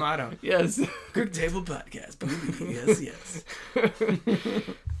our motto. Yes. Cook Table Podcast. Booby, yes.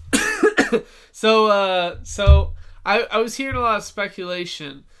 So I was hearing a lot of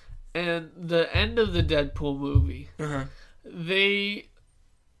speculation, and the end of the Deadpool movie,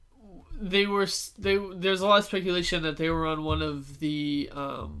 there's a lot of speculation that they were on one of the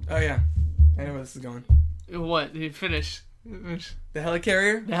oh yeah, I know where this is going. What? Did you finish? The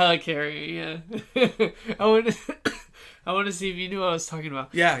helicarrier? The helicarrier, yeah. I want to see if you knew what I was talking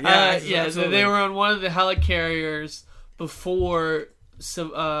about. Yeah. So they were on one of the helicarriers before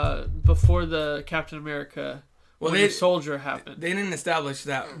the Captain America Winter Soldier happened. They didn't establish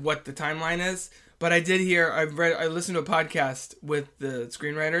what the timeline is, but I did hear. I listened to a podcast with the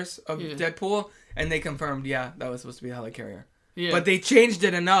screenwriters of Deadpool, and they confirmed, that was supposed to be a helicarrier. Yeah. But they changed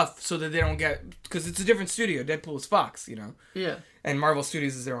it enough so that they don't get, because it's a different studio. Deadpool is Fox, you know. Yeah. And Marvel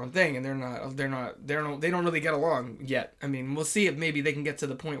Studios is their own thing, and they don't really get along yet. I mean, we'll see if maybe they can get to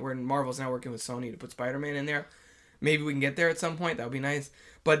the point where Marvel's now working with Sony to put Spider-Man in there. Maybe we can get there at some point. That would be nice.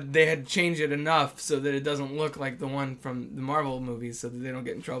 But they had changed it enough so that it doesn't look like the one from the Marvel movies, so that they don't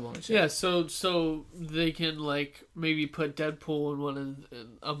get in trouble and shit. Yeah, so they can like maybe put Deadpool in one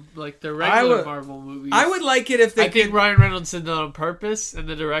of like the regular Marvel movies. I would like it if they. I think Ryan Reynolds did that on purpose, and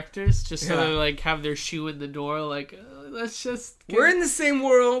the directors just so they like have their shoe in the door, like let's just. We're in the same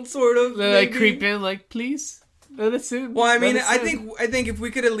world, sort of. They like creep in, like please let us in. Well, I mean, I think if we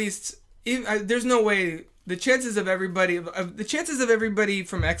could at least, there's no way. The chances of everybody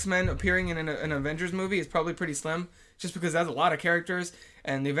from X-Men appearing in an Avengers movie is probably pretty slim, just because that's a lot of characters,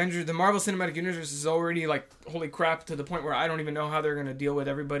 and the Marvel Cinematic Universe is already like holy crap to the point where I don't even know how they're gonna deal with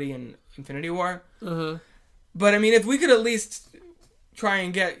everybody in Infinity War. But I mean, if we could at least try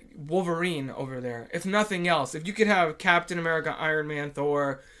and get Wolverine over there, if nothing else, if you could have Captain America, Iron Man,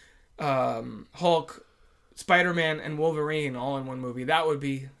 Thor, Hulk, Spider-Man, and Wolverine all in one movie, that would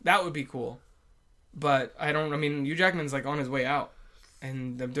be cool. But Hugh Jackman's like on his way out,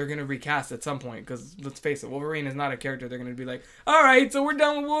 and they're going to recast at some point, because let's face it, Wolverine is not a character they're going to be like, alright, so we're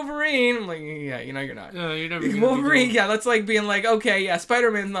done with Wolverine. I'm like, yeah, you're not. No, you're never Wolverine, that's like being like, okay, yeah,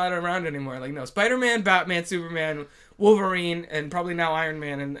 Spider-Man's not around anymore. Like, no, Spider-Man, Batman, Superman, Wolverine, and probably now Iron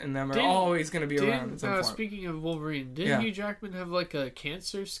Man and them are always going to be around in some form. Speaking of Wolverine, didn't Hugh Jackman have like a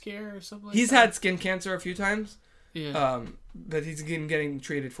cancer scare or something like He's that? had skin cancer a few times. Yeah. But he's getting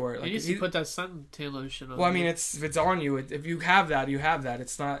treated for it. Like, he needs to put that suntan lotion on. Well, I mean, if it's on you. If you have that, you have that.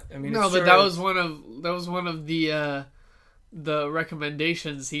 It's not. I mean, no, but that was one of the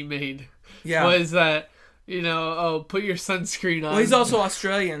recommendations he made. Yeah. Was that put your sunscreen on. Well, he's also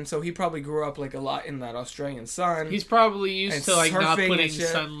Australian, so he probably grew up like a lot in that Australian sun. He's probably used to like not putting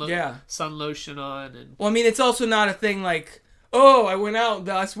sun lotion on. And well, I mean, it's also not a thing like, oh, I went out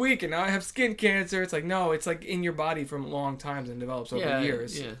last week and now I have skin cancer. It's like, no, it's like in your body from long times and develops over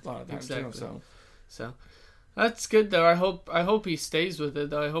years. Yeah, a lot of times too. So that's good though. I hope he stays with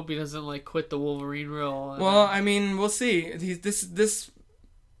it though. I hope he doesn't like quit the Wolverine role. Well, I mean, we'll see. This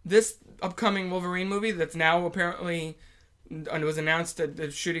upcoming Wolverine movie that's now apparently was announced that they're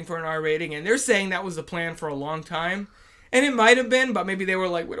shooting for an R rating, and they're saying that was the plan for a long time. And it might have been, but maybe they were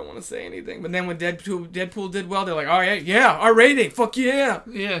like, we don't want to say anything. But then when Deadpool did well, they're like, oh, yeah, our rating, fuck yeah.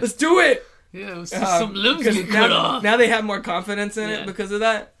 Let's do it. Yeah, some limbs get cut off. Now they have more confidence in it because of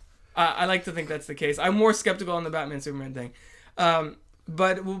that. I like to think that's the case. I'm more skeptical on the Batman-Superman thing.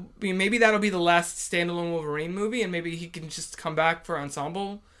 But maybe that'll be the last standalone Wolverine movie, and maybe he can just come back for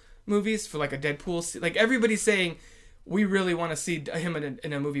ensemble movies, for like a Deadpool. Like, everybody's saying, we really want to see him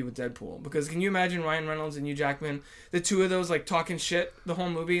in a movie with Deadpool, because can you imagine Ryan Reynolds and Hugh Jackman, the two of those like talking shit the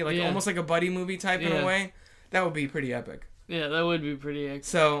whole movie, like almost like a buddy movie type in a way? That would be pretty epic. Yeah, that would be pretty epic.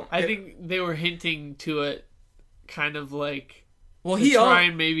 So I think they were hinting to it, kind of like Well, to try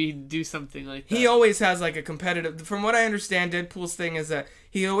and maybe do something like that. He always has like a competitive. From what I understand, Deadpool's thing is that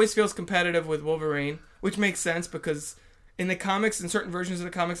he always feels competitive with Wolverine, which makes sense because in the comics, in certain versions of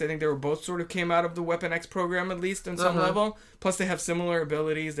the comics, I think they were both sort of came out of the Weapon X program at least on some level. Plus, they have similar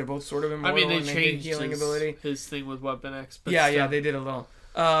abilities. They're both sort of immortal. I mean, they and changed healing ability. his thing with Weapon X. But Yeah, they did a little.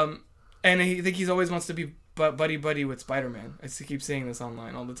 And I think he's always wants to be buddy with Spider-Man. I keep saying this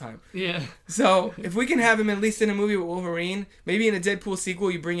online all the time. Yeah. So if we can have him at least in a movie with Wolverine, maybe in a Deadpool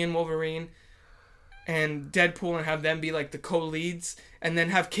sequel, you bring in Wolverine and Deadpool and have them be like the co-leads, and then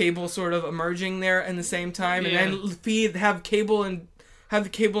have Cable sort of emerging there in the same time, and then have Cable and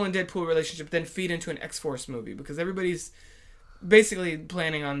Deadpool relationship then feed into an X-Force movie, because everybody's basically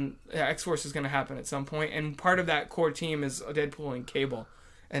planning on X-Force is going to happen at some point, and part of that core team is Deadpool and Cable.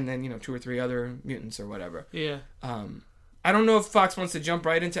 And then, 2 or 3 other mutants or whatever. Yeah. I don't know if Fox wants to jump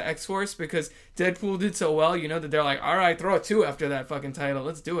right into X-Force because Deadpool did so well, that they're like, all right, throw a 2 after that fucking title.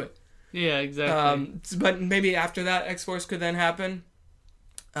 Let's do it. Yeah, exactly. But maybe after that, X-Force could then happen.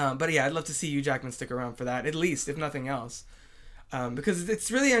 But yeah, I'd love to see Hugh Jackman stick around for that, at least, if nothing else. Because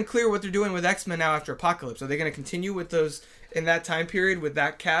it's really unclear what they're doing with X-Men now after Apocalypse. Are they going to continue with those in that time period with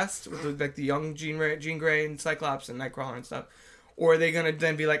that cast, with like the young Jean Grey and Cyclops and Nightcrawler and stuff? Or are they going to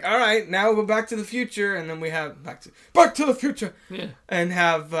then be like, all right, now we'll go Back to the Future, and then we have Back to the Future, and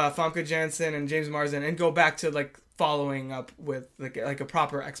have Famke Janssen and James Marsden, and go back to like following up with like a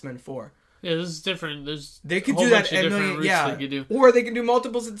proper X-Men 4. Yeah, this is different. They could do that a million, yeah. Or they can do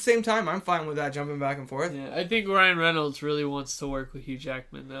multiples at the same time. I'm fine with that, jumping back and forth. Yeah, I think Ryan Reynolds really wants to work with Hugh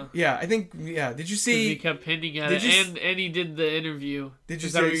Jackman though. Yeah, I think. Yeah, did you see? He kept hinting at it, and he did the interview. Did you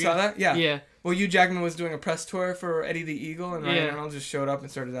saw that? Yeah. Yeah. Well, Hugh Jackman was doing a press tour for Eddie the Eagle, and Ryan Reynolds just showed up and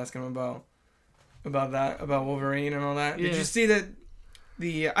started asking him about Wolverine and all that. Yeah. Did you see that?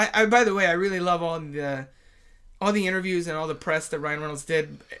 I by the way, I really love all the interviews and all the press that Ryan Reynolds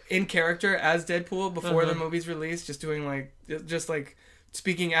did in character as Deadpool before the movie's release, just doing just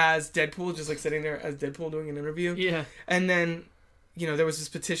speaking as Deadpool, just like sitting there as Deadpool doing an interview. Yeah. And then, there was this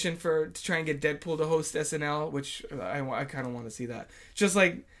petition to try and get Deadpool to host SNL, which I kind of want to see that. Just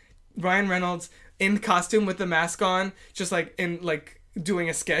like Ryan Reynolds in costume with the mask on, just like doing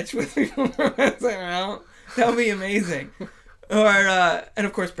a sketch with people from SNL. That would be amazing. Or and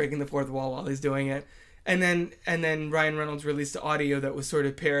of course breaking the fourth wall while he's doing it. And then Ryan Reynolds released the audio that was sort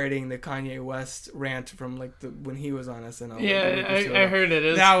of parodying the Kanye West rant from when he was on SNL. Yeah, I heard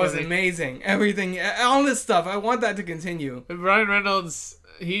it. That was amazing. Everything, all this stuff. I want that to continue. Ryan Reynolds,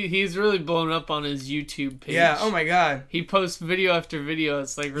 he's really blown up on his YouTube page. Yeah. Oh my God. He posts video after video.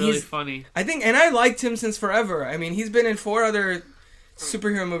 It's really funny. I think, and I liked him since forever. I mean, he's been in 4 other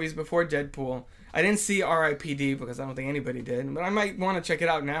superhero movies before Deadpool. I didn't see R.I.P.D. because I don't think anybody did, but I might want to check it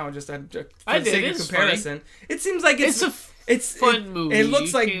out now just for the sake of comparison. Funny. It seems like it's fun movie. It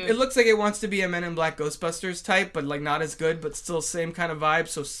looks like it wants to be a Men in Black Ghostbusters type, but like not as good, but still same kind of vibe,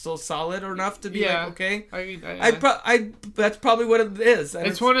 so still solid enough to be okay. That's probably what it is.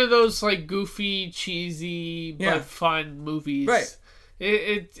 It's one of those like goofy, cheesy but fun movies. Right.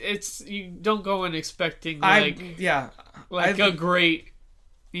 It's you don't go in expecting a great,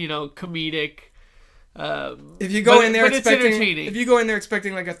 comedic. If you go in there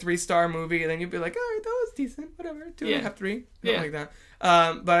expecting like a 3-star movie, then you'd be like, all right, that was decent, whatever, 2.5, 3, like that.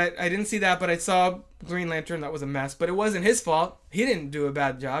 But I didn't see that, but I saw Green Lantern. That was a mess, but it wasn't his fault. He didn't do a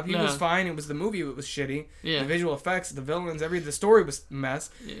bad job. He was fine. It was the movie that was shitty. The visual effects, the villains, the story was a mess.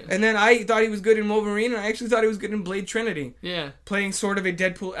 And then I thought he was good in Wolverine, and I actually thought he was good in Blade Trinity. Playing sort of a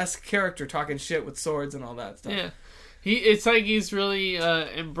Deadpool-esque character, talking shit with swords and all that stuff. It's like he's really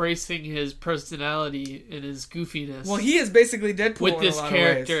embracing his personality and his goofiness. Well, he is basically Deadpool with this in a lot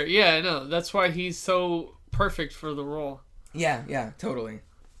character. Of ways. Yeah, I know. That's why he's so perfect for the role. Yeah, totally.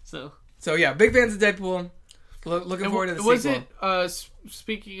 So yeah, big fans of Deadpool. Looking forward to the sequel. Was it,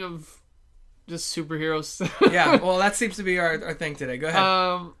 speaking of just superheroes? Yeah, well, that seems to be our thing today. Go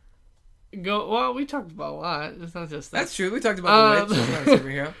ahead. Well, we talked about a lot. It's not just that. That's true. We talked about the Witch. She's not a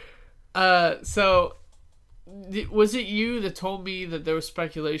superhero. So... Was it you that told me that there was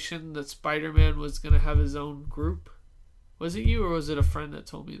speculation that Spider-Man was going to have his own group? Was it you or was it a friend that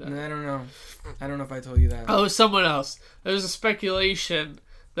told me that? I don't know. I don't know if I told you that. Oh, it was someone else. There was a speculation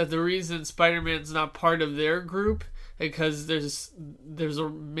that the reason Spider-Man's not part of their group because there's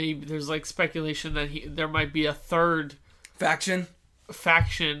like speculation that there might be a third faction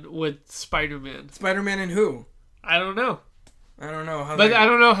with Spider-Man. Spider-Man and who? I don't know. I don't know how. But I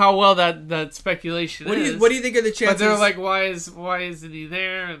don't know how well that speculation is. What do you think are the chances? But they're like, why isn't he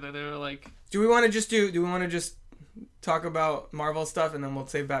there? And then they were like, do we want to just talk about Marvel stuff and then we'll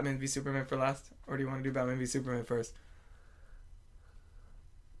save Batman v Superman for last, or do you want to do Batman v Superman first?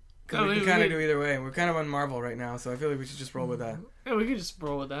 Because we can kind of do either way. We're kind of on Marvel right now, so I feel like we should just roll with that. Yeah, we could just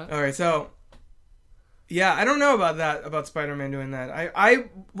roll with that. All right, so yeah, I don't know about that, about Spider-Man doing that.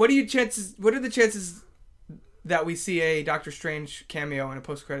 What are the chances that we see a Doctor Strange cameo in a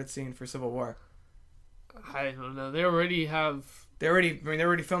post-credit scene for Civil War? I don't know. They already have. They're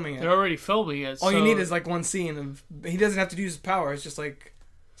already filming it. They're already filming it. All you need is like one scene of. He doesn't have to use his power. It's just like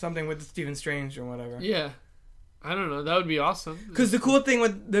something with Stephen Strange or whatever. Yeah, I don't know. That would be awesome. Because the cool thing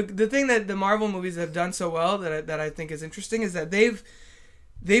with the thing that the Marvel movies have done so well that I think is interesting is that they've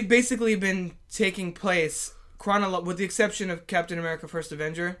basically been taking place with the exception of Captain America: First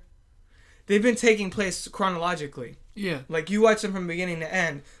Avenger. They've been taking place chronologically. Yeah. Like, you watch them from beginning to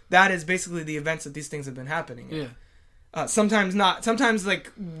end. That is basically the events that these things have been happening in. Yeah. Sometimes not. Sometimes,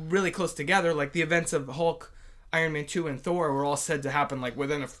 like, really close together. Like, the events of Hulk, Iron Man 2, and Thor were all said to happen, like,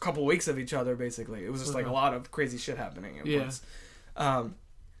 within a couple weeks of each other, basically. It was just, like, a lot of crazy shit happening at once.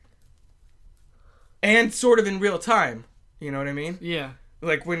 And sort of in real time. You know what I mean? Yeah.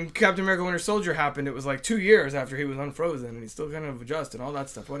 Like, when Captain America Winter Soldier happened, it was, like, 2 years after he was unfrozen, and he's still kind of adjust and all that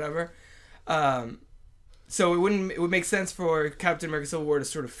stuff, whatever. So it would make sense for Captain America Civil War to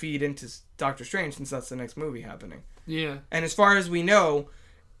sort of feed into Doctor Strange, since that's the next movie happening. Yeah. And as far as we know,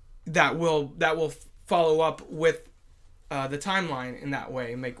 that will follow up with the timeline in that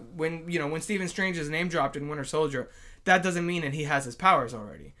way. Like, when Stephen Strange is name dropped in Winter Soldier, that doesn't mean that he has his powers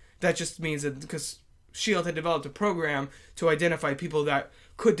already. That just means that because S.H.I.E.L.D. had developed a program to identify people that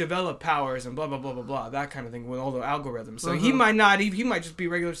could develop powers and blah blah blah blah blah, that kind of thing, with all the algorithms. So he might just be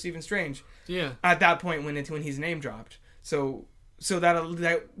regular Stephen Strange. Yeah. At that point when he's name dropped. So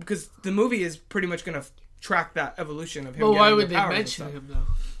that because the movie is pretty much going to track that evolution of him. Well, why would they mention him though?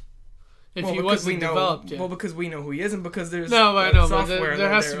 If he wasn't developed yet. Well, because we know who he is, and because there's but there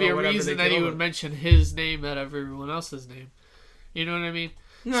has to be a reason that he would mention his name out of everyone else's name. You know what I mean?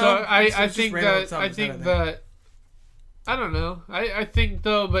 No, so I think that I don't know. I think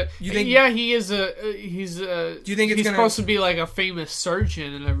though, but he is he's do you think he's supposed to be like a famous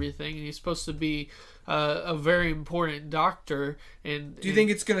surgeon and everything, and he's supposed to be a very important doctor. And do you think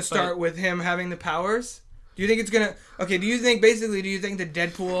it's going to start with him having the powers? Do you think it's going to? Okay. Do you think that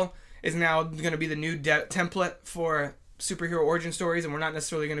Deadpool is now going to be the new template for superhero origin stories, and we're not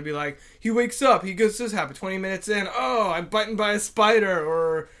necessarily going to be like, he wakes up, he goes, this happened 20 minutes in, I'm bitten by a spider,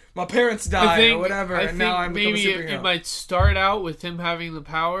 or my parents died, or whatever, and now I'm become a superhero. It might start out with him having the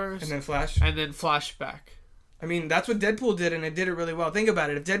powers, and then flashback. I mean, that's what Deadpool did, and it did it really well. Think about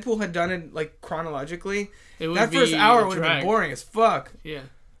it. If Deadpool had done it like chronologically, that first hour would have been boring as fuck. Yeah.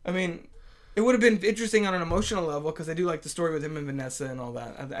 I mean, it would have been interesting on an emotional level, because I do like the story with him and Vanessa and all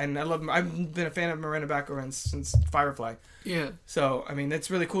that. And I've been a fan of Miranda Baccarin since Firefly. Yeah. So, I mean,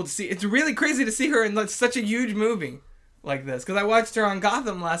 it's really cool to see. It's really crazy to see her in such a huge movie like this. Because I watched her on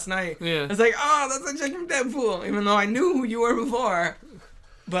Gotham last night. Yeah. I was like, oh, that's a chick from Deadpool. Even though I knew who you were before.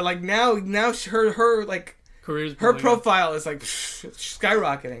 But, like, now her like, career's her profile is, like,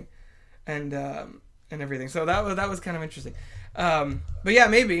 skyrocketing. And everything. So that was kind of interesting. But yeah,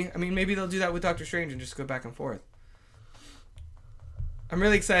 maybe they'll do that with Doctor Strange and just go back and forth. I'm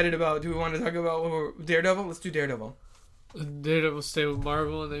really excited about. Do we want to talk about Daredevil? Let's do Daredevil. Daredevil, stay with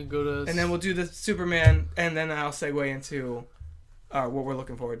Marvel, and then go to. And then we'll do the Superman, and then I'll segue into what we're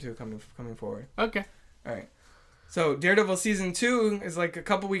looking forward to coming forward. Okay. All right. So Daredevil season 2 is like a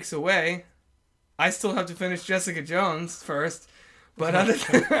couple weeks away. I still have to finish Jessica Jones first, but other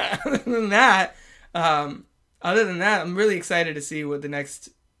than that. Other than that, I'm really excited to see what the next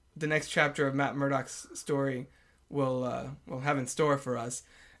chapter of Matt Murdock's story will have in store for us,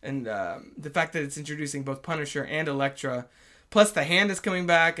 and the fact that it's introducing both Punisher and Elektra, plus the Hand is coming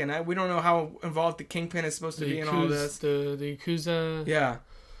back, and we don't know how involved the Kingpin is supposed to be in all this. The Yakuza. Yeah.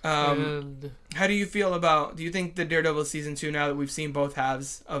 How do you feel about? Do you think the Daredevil season 2, now that we've seen both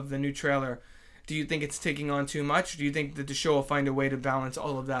halves of the new trailer, do you think it's taking on too much? Do you think that the show will find a way to balance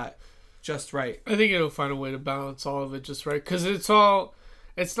all of that just right? I think it'll find a way to balance all of it just right, because it's not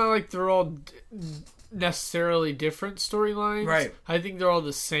like they're all necessarily different storylines. Right. I think they're all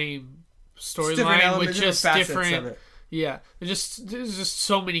the same storyline with just different. Yeah, there's just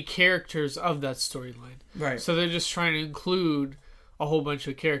so many characters of that storyline. Right. So they're just trying to include a whole bunch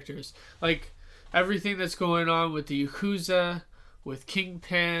of characters, like everything that's going on with the Yakuza, with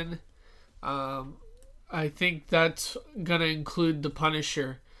Kingpin. I think that's gonna include the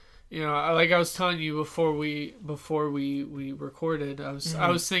Punisher. You know, like I was telling you before we recorded, I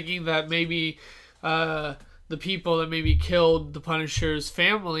was thinking that maybe the people that maybe killed the Punisher's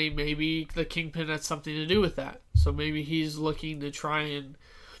family, maybe the Kingpin had something to do with that. So maybe he's looking to try and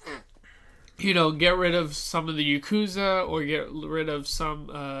get rid of some of the Yakuza or get rid of some,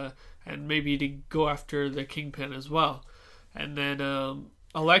 and maybe to go after the Kingpin as well. And then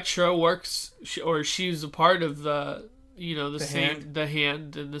Elektra works, she's a part of the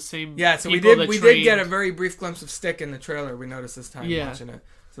hand and the same. Yeah, so we did get a very brief glimpse of Stick in the trailer. We noticed this time watching it,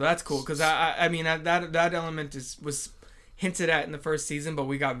 so that's cool because I mean that element was hinted at in the first season, but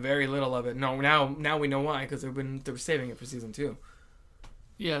we got very little of it. No, now we know why, because they were saving it for season 2.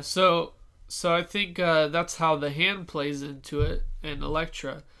 Yeah, so I think that's how the hand plays into it and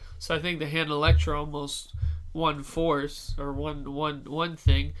Elektra. So I think the hand and Elektra almost one force or one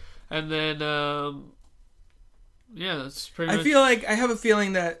thing, and then that's pretty. I have a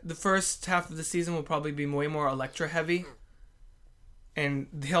feeling that the first half of the season will probably be way more Elektra heavy, and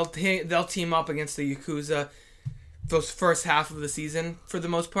they'll team up against the Yakuza those first half of the season for the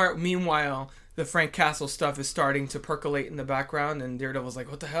most part. Meanwhile, the Frank Castle stuff is starting to percolate in the background, and Daredevil's like,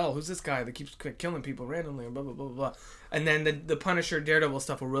 what the hell? Who's this guy that keeps killing people randomly? And blah, blah, blah, blah. And then the Punisher Daredevil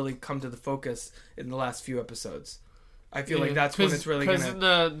stuff will really come to the focus in the last few episodes. I feel like that's when it's really going to...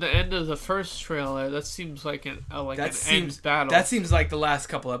 Because in the end of the first trailer, that seems like an end battle. That seems like the last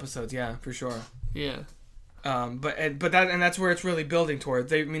couple episodes, yeah, for sure. Yeah. That's where it's really building towards.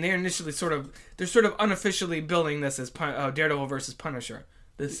 They're initially sort of unofficially building this as Daredevil versus Punisher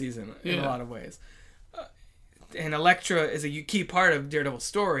this season in a lot of ways. And Elektra is a key part of Daredevil's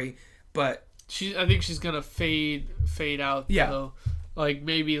story, but I think she's gonna fade out. Yeah, though. Like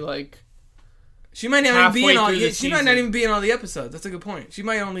maybe like she might not even be in all. She might not even be in all the episodes. That's a good point. She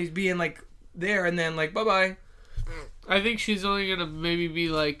might only be in like there and then like bye bye. I think she's only gonna maybe be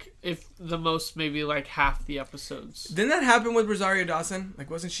like, if the most, maybe like half the episodes. Didn't that happen with Rosario Dawson? Like,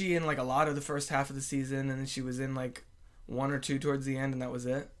 wasn't she in like a lot of the first half of the season, and then she was in like 1 or 2 towards the end, and that was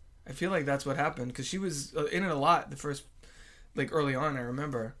it? I feel like that's what happened, because she was in it a lot the first, like early on. I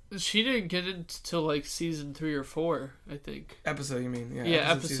remember she didn't get into like season 3 or 4. I think episode. You mean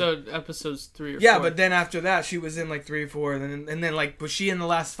episodes 3 or 4. Yeah, but then after that, she was in like 3 or 4, and then like was she in the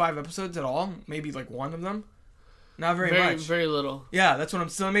last 5 episodes at all? Maybe like one of them. Not very much. Very little. Yeah, that's what I'm...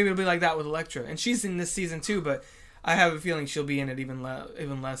 So maybe it'll be like that with Elektra. And she's in this season too, but I have a feeling she'll be in it even less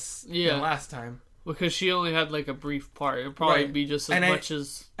than last time. Because she only had like a brief part. It'll probably be just as much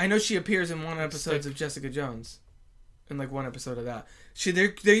as... I know she appears in one episode of Jessica Jones. In like one episode of that.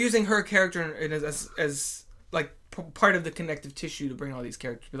 They're using her character as like part of the connective tissue to bring all these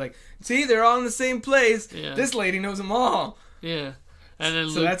characters. Be like, see, they're all in the same place. Yeah. This lady knows them all. Yeah. And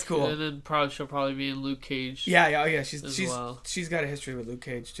then that's cool. And then she'll probably be in Luke Cage. Yeah. She's got a history with Luke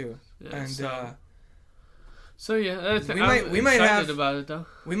Cage too. Yeah, and we might have about it though.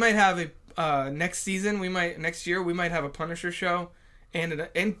 We might have a next season. Next year we might have a Punisher show,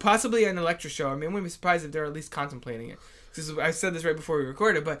 and possibly an Elektra show. I mean, I wouldn't be surprised if they're at least contemplating it. I said this right before we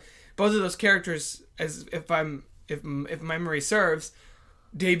recorded, but both of those characters, as if memory serves,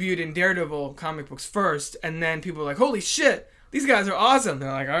 debuted in Daredevil comic books first, and then people were like, holy shit, these guys are awesome. They're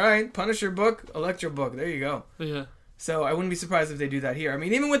like, all right, Punisher book, Elektra book. There you go. Yeah. So I wouldn't be surprised if they do that here. I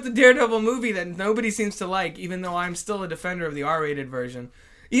mean, even with the Daredevil movie that nobody seems to like, even though I'm still a defender of the R-rated version,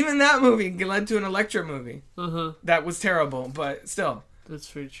 even that movie led to an Elektra movie. That was terrible, but still. That's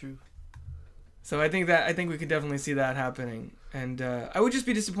very true. So I think we could definitely see that happening. And I would just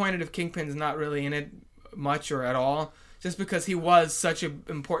be disappointed if Kingpin's not really in it much or at all. Just because he was such an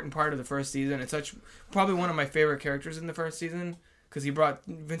important part of the first season. It's probably one of my favorite characters in the first season. Because he brought...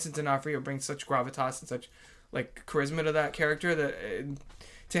 Vincent D'Onofrio brings such gravitas and such like charisma to that character that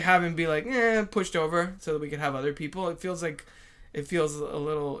to have him be like, pushed over so that we could have other people. It feels a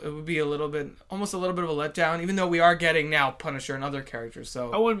little... It would be almost a little bit of a letdown. Even though we are getting now Punisher and other characters.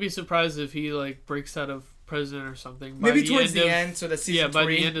 So I wouldn't be surprised if he like breaks out of prison or something. Maybe towards the end, so that season 3. Yeah, by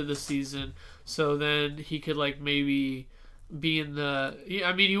the end of the season. So then he could like maybe be in the...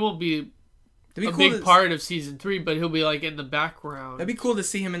 I mean, he won't be a big part of season 3, but he'll be like in the background. That'd be cool to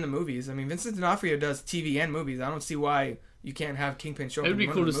see him in the movies. I mean, Vincent D'Onofrio does TV and movies. I don't see why you can't have Kingpin show up. It'd be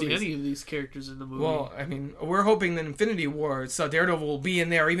cool to see any of these characters in the movie. Well, I mean, we're hoping that Infinity War, so Daredevil will be in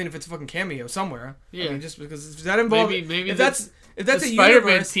there, even if it's a fucking cameo somewhere. Yeah. I mean, just because if that involves... Maybe if that's a Spider-Man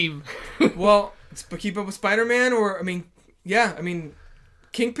universe, team. Well, keep up with Spider-Man, or I mean,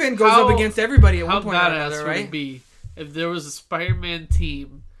 Kingpin goes up against everybody at one point or another, right? How badass would it be if there was a Spider-Man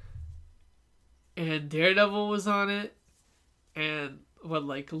team and Daredevil was on it, and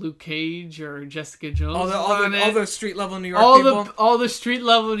like Luke Cage or Jessica Jones all the street level New York people? All the street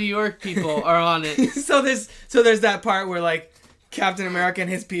level New York people are on it. So there's that part where like Captain America and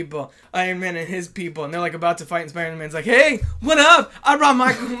his people, Iron Man and his people, and they're like about to fight, and Spider-Man's like, "Hey, what up? I brought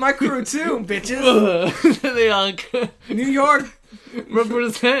my crew too, bitches." They all New York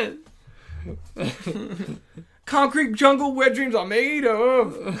represent. Concrete jungle where dreams are made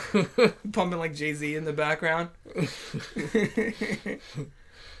of. Pumping like Jay-Z in the background.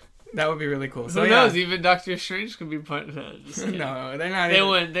 That would be really cool. Who knows? Even Doctor Strange could be part of that. No, they're not. They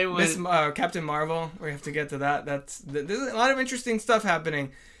wouldn't. This Captain Marvel. We have to get to that. There's a lot of interesting stuff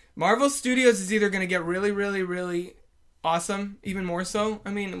happening. Marvel Studios is either going to get really, really, really awesome, even more so.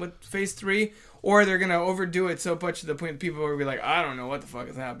 I mean, with Phase 3, or they're going to overdo it so much to the point that people will be like, I don't know what the fuck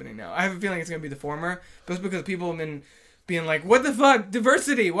is happening now. I have a feeling it's going to be the former, but it's because people have been being like, what the fuck?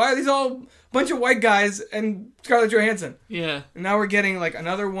 Diversity. Why are these all bunch of white guys and Scarlett Johansson? Yeah. And now we're getting like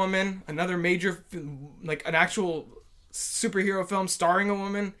another woman, another major, like an actual superhero film starring a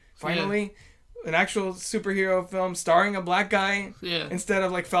woman, finally. Yeah. An actual superhero film starring a black guy. Yeah. Instead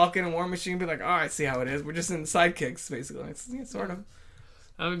of like Falcon and War Machine, be like, oh, I see how it is. We're just in sidekicks, basically. It's sort of.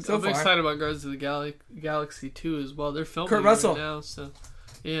 I'm excited about Guardians of the Galaxy 2 as well. They're filming Kurt Russell. Right now, so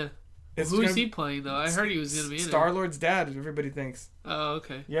yeah. Who is he playing though? I heard he was going to be in it. Star-Lord's dad, everybody thinks. Oh,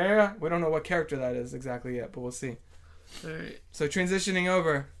 okay. Yeah. We don't know what character that is exactly yet, but we'll see. All right. So transitioning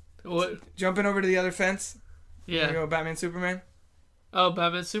over. What? Jumping over to the other fence. Yeah. You go Batman, Superman. Oh,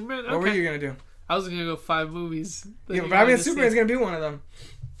 Batman, Superman. Okay. What were you gonna do? I was gonna go 5 movies. Yeah, Batman, Superman is gonna be one of them.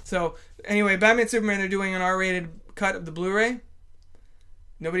 So anyway, Batman, Superman. They're doing an R-rated cut of the Blu-ray.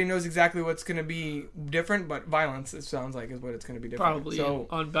 Nobody knows exactly what's going to be different, but violence, it sounds like, is what it's going to be different. Probably, so,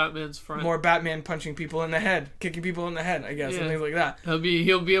 on Batman's front. More Batman punching people in the head, kicking people in the head, I guess, and things like that. He'll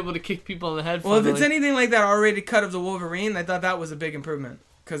be able to kick people in the head. Well, if it's anything like that R-rated cut of the Wolverine, I thought that was a big improvement.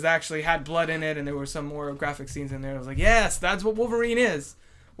 Because it actually had blood in it, and there were some more graphic scenes in there. I was like, yes, that's what Wolverine is.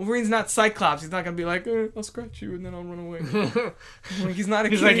 Wolverine's not Cyclops. He's not going to be like, I'll scratch you and then I'll run away. Like, he's not a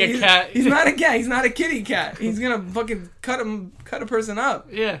he's kitty. Like a cat. He's not a cat. He's not a kitty cat. He's going to fucking cut a person up.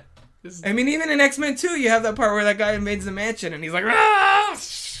 Yeah. I mean, even in X-Men 2, you have that part where that guy invades the mansion and he's like, ah!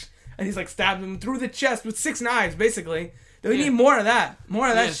 And he's like stabbed him through the chest with 6 knives, basically. We need more of that. More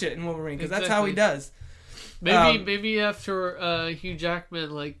of that shit in Wolverine, because that's how he does. Maybe after Hugh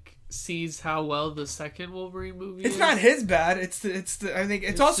Jackman, like, sees how well the second Wolverine movie it's is. not his bad. I think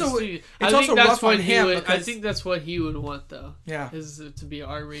it's also rough on him. I think that's what he would want, though. Yeah. Is to be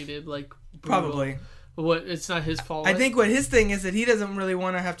R-rated, like, brutal. Probably. What? It's not his fault. I think what his thing is that he doesn't really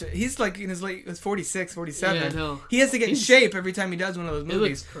want to have to. He's like in his late, 46, 47. Yeah, no. He has to get in shape every time he does one of those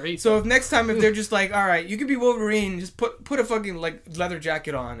movies. It looks great. So if next time if they're just like, all right, you could be Wolverine, just put a fucking like leather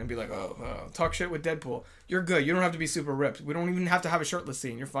jacket on and be like, talk shit with Deadpool. You're good. You don't have to be super ripped. We don't even have to have a shirtless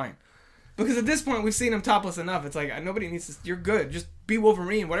scene. You're fine. Because at this point we've seen him topless enough. It's like nobody needs to. You're good. Just be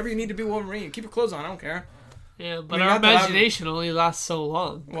Wolverine. Whatever you need to be Wolverine. Keep your clothes on. I don't care. Yeah, but our imagination only lasts so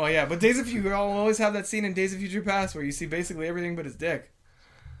long. Well, yeah, but Days of Future, I'll always have that scene in Days of Future Past where you see basically everything but his dick.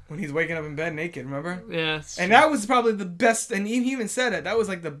 When he's waking up in bed naked, remember? Yeah. And that was probably the best, and he even said it, that was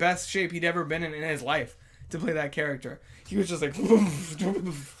like the best shape he'd ever been in his life to play that character. He was just like...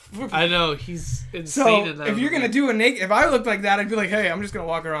 I know, he's insane in that. If you're going to do a naked... If I looked like that, I'd be like, hey, I'm just going to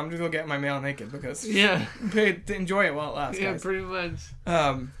walk around, I'm just going to get my mail naked because... Yeah. Enjoy it while it lasts, yeah, guys. pretty much.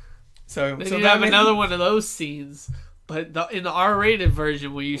 So you have another one of those scenes, but in the R-rated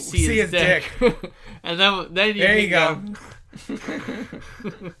version where you see his dick. And then you go.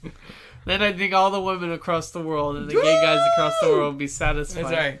 Then I think all the women across the world and the gay guys across the world will be satisfied.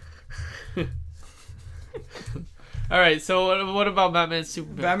 That's right. All right, so what about Batman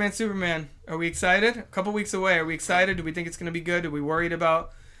Superman? Batman Superman. Are we excited? A couple weeks away. Are we excited? Do we think it's going to be good? Are we worried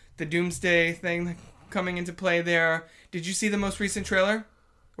about the Doomsday thing coming into play there? Did you see the most recent trailer?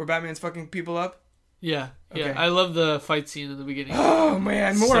 Where Batman's fucking people up? Yeah. I love the fight scene in the beginning. Oh,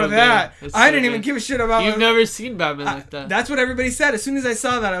 man, more of that. I didn't even give a shit about... You've never seen Batman like that. That's what everybody said. As soon as I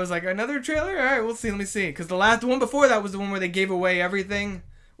saw that, I was like, another trailer? All right, we'll see. Let me see. Because the one before that was the one where they gave away everything.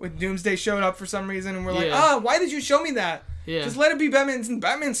 When Doomsday showed up for some reason. And we're like, why did you show me that? Yeah. Just let it be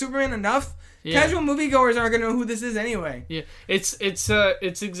Batman, Superman enough. Yeah. Casual moviegoers aren't going to know who this is anyway. Yeah, it's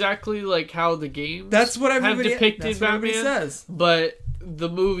exactly like how the games have depicted Batman says. But the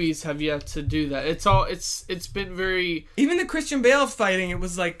movies have yet to do that. It's been very... Even the Christian Bale fighting, it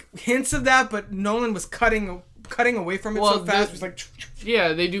was like hints of that, but Nolan was cutting away from it so fast. It was like...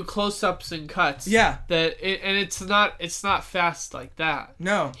 Yeah, they do close-ups and cuts. Yeah. And it's not fast like that.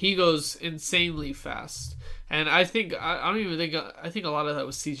 No. He goes insanely fast. And I think I think a lot of that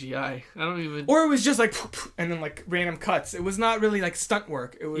was CGI. Or it was just like and then like random cuts. It was not really like stunt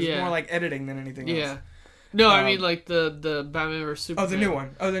work. It was more like editing than anything else. Yeah. No, I mean like the Batman vs Superman.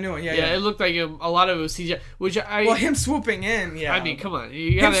 Oh, the new one. Yeah. It looked like a lot of it was CGI, which him swooping in. Yeah. I mean, come on,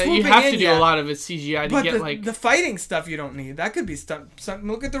 you have to do a lot of it CGI to get like the fighting stuff. You don't need that. Could be stunt.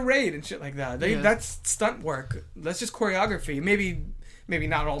 Look at the raid and shit like that. That's stunt work. That's just choreography. Maybe maybe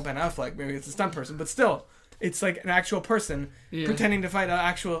not all Ben Affleck, maybe it's a stunt person, but still, it's like an actual person pretending to fight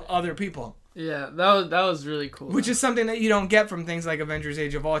actual other people. Yeah, that was really cool. Which is something that you don't get from things like Avengers: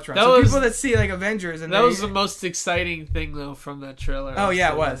 Age of Ultron. People that see like Avengers and that was the most exciting thing though from that trailer. Oh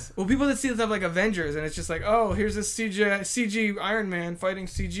yeah, it was. Well, people that see stuff like Avengers and it's just like, oh, here's a CG Iron Man fighting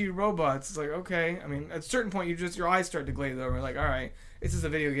CG robots. It's like, okay. I mean, at a certain point, your eyes start to glaze over. Like, all right, this is a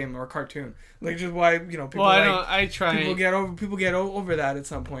video game or a cartoon. Like, just why people. Well, people get over that at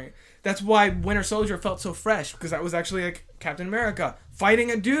some point. That's why Winter Soldier felt so fresh because that was actually like Captain America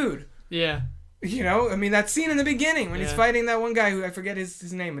fighting a dude. Yeah. You know, I mean that scene in the beginning when he's fighting that one guy who I forget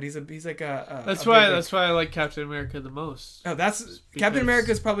his name, but he's like a. That's why I like Captain America the most. Oh, Captain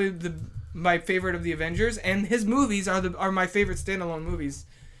America is probably my favorite of the Avengers, and his movies are my favorite standalone movies.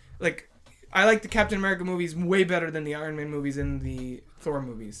 Like, I like the Captain America movies way better than the Iron Man movies and the Thor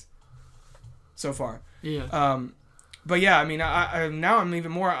movies. So far. Yeah. But yeah, I mean, I now I'm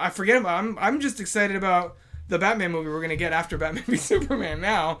even more. I forget about. I'm just excited about the Batman movie we're gonna get after Batman v Superman.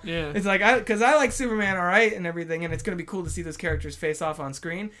 Now, it's like because I like Superman, all right, and everything, and it's gonna be cool to see those characters face off on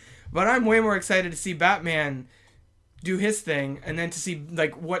screen. But I'm way more excited to see Batman do his thing, and then to see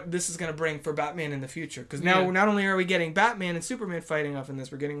like what this is gonna bring for Batman in the future. Because now not only are we getting Batman and Superman fighting off in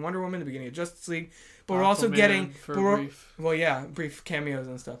this, we're getting Wonder Woman, the beginning of Justice League, but we're also getting brief cameos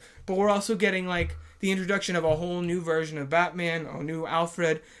and stuff. But we're also getting like the introduction of a whole new version of Batman, a new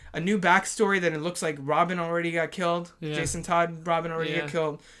Alfred, a new backstory that it looks like Robin already got killed. Yeah. Jason Todd, Robin already got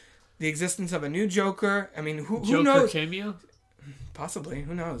killed. The existence of a new Joker. I mean, who knows? Joker cameo? Possibly.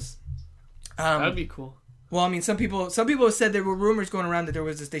 Who knows? That'd be cool. Well, I mean, some people have said there were rumors going around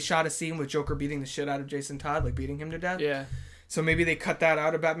that they shot a scene with Joker beating the shit out of Jason Todd, like beating him to death. Yeah. So maybe they cut that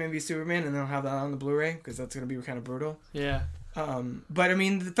out of Batman v Superman and they'll have that on the Blu-ray because that's going to be kind of brutal. Yeah. But I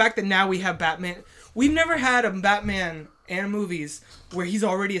mean, the fact that now we have Batman, we've never had a Batman and movies where he's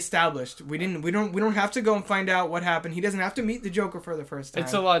already established. We don't have to go and find out what happened. He doesn't have to meet the Joker for the first time.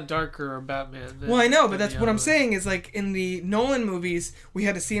 It's a lot darker Batman. Well, I know, but that's what I'm saying is like in the Nolan movies, we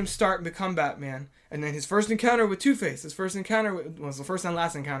had to see him start and become Batman. And then his first encounter with Two-Face, was the first and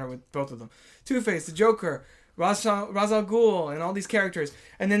last encounter with both of them. Two-Face, the Joker, Ra's al Ghul, and all these characters.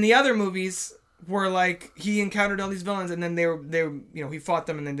 And then the other movies were like he encountered all these villains, and then they he fought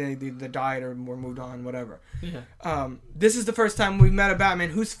them, and then they died or were moved on, whatever. Yeah. This is the first time we've met a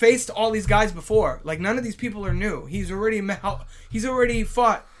Batman who's faced all these guys before. Like none of these people are new. He's already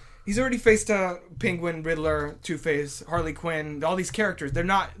faced Penguin, Riddler, Two-Face, Harley Quinn, all these characters. They're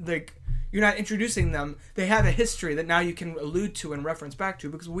not like. You're not introducing them. They have a history that now you can allude to and reference back to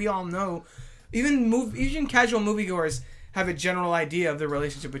because we all know, even casual moviegoers have a general idea of the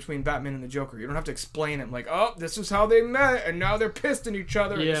relationship between Batman and the Joker. You don't have to explain it like, oh, this is how they met and now they're pissed at each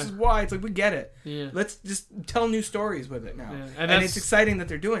other. Yeah. And this is why. It's like, we get it. Yeah. Let's just tell new stories with it now. Yeah. And it's exciting that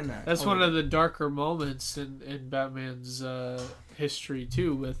they're doing that. That's one of the darker moments in Batman's history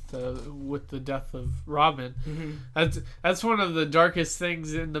too, with the death of Robin. Mm-hmm. That's one of the darkest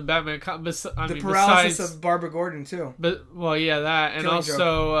things in the Batman. The paralysis of Barbara Gordon too. But that, and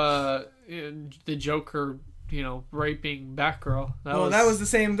also the Joker, raping Batgirl. That was the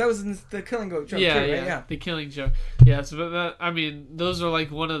same. That was in the Killing Joke. Yeah, too, right? Yeah, the Killing Joke. Yes, but those are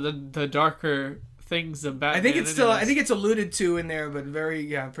like one of the darker things of Batman. I think it's alluded to in there, but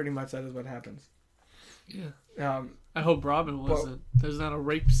pretty much that is what happens. Yeah. I hope Robin wasn't. There's not a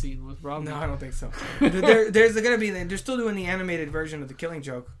rape scene with Robin. No, I don't think so. There's going to be. They're still doing the animated version of the Killing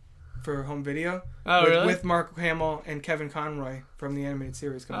Joke for home video. Oh, really? With Mark Hamill and Kevin Conroy from the animated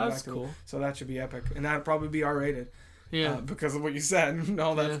series coming back. That's cool. So that should be epic, and that'll probably be R-rated. Yeah. Because of what you said and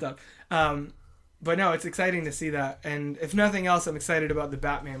all that stuff. But no, it's exciting to see that, and if nothing else, I'm excited about the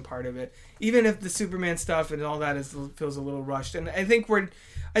Batman part of it. Even if the Superman stuff and all that feels a little rushed, and I think we're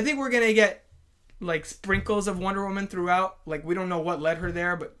gonna get like sprinkles of Wonder Woman throughout. Like we don't know what led her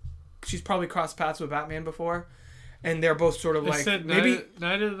there, but she's probably crossed paths with Batman before, and they're both sort of maybe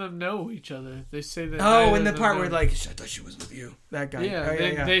neither of them know each other. They say that. Oh, in the part where I thought she was with you. That guy.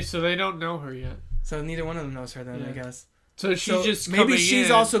 Yeah, they don't know her yet. So neither one of them knows her then, I guess. So she's maybe she's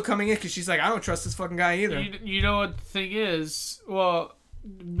also coming in because she's like, I don't trust this fucking guy either. You know what the thing is? Well,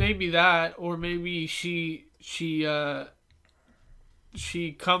 maybe that, or maybe she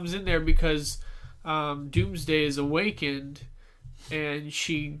comes in there because Doomsday is awakened, and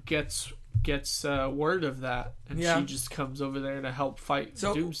she gets word of that, and she just comes over there to help fight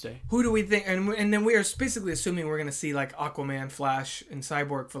Doomsday. Who do we think? And then we are basically assuming we're gonna see like Aquaman, Flash, and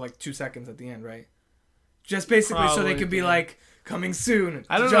Cyborg for like 2 seconds at the end, right? Just basically probably, so they could be like coming soon.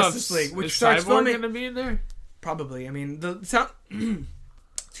 I don't Justice know. League, which is starts Cyborg filming. Gonna be in there? Probably. I mean, the sound.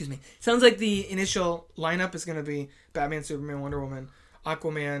 Excuse me. Sounds like the initial lineup is gonna be Batman, Superman, Wonder Woman,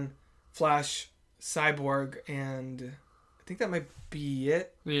 Aquaman, Flash, Cyborg, and I think that might be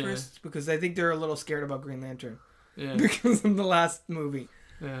it first, because I think they're a little scared about Green Lantern because of the last movie.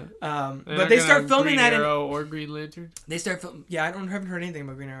 Yeah. But they start filming Green that Arrow or Green Lantern. They start I haven't heard anything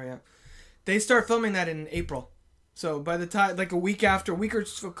about Green Arrow yet. They start filming that in April. So by the time, like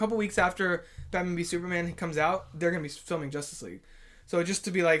a couple weeks after Batman v Superman comes out, they're gonna be filming Justice League. So just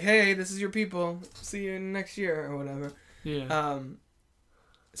to be like, hey, this is your people. See you next year or whatever. Yeah.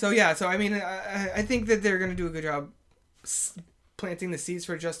 So I mean, I think that they're gonna do a good job planting the seeds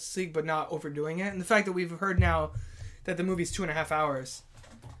for Justice League, but not overdoing it. And the fact that we've heard now that the movie's 2.5 hours,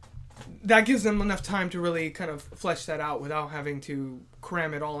 that gives them enough time to really kind of flesh that out without having to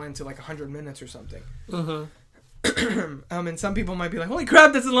cram it all into like 100 minutes or something. And some people might be like, holy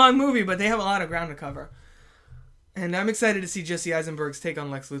crap, that's a long movie, but they have a lot of ground to cover. And I'm excited to see Jesse Eisenberg's take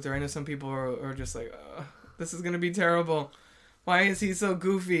on Lex Luthor. I know some people are just like, this is going to be terrible. Why is he so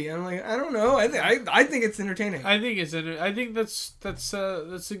goofy? And I'm like, I don't know. I think it's entertaining. I think that's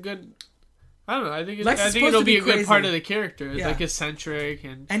a good. I don't know. I think it'll be a good part of the character. It's like eccentric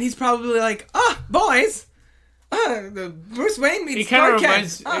and he's probably like, boys, the Bruce Wayne meets Clark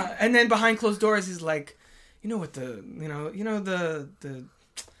Kent. And then behind closed doors, he's like, you know what the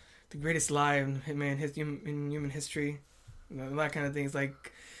greatest lie in human history, that kind of thing. It's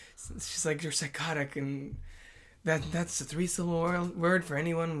like, she's like, you're psychotic, and that's a 3-syllable word for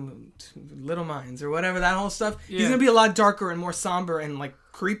anyone with little minds or whatever, that whole stuff. Yeah. He's gonna be a lot darker and more somber and like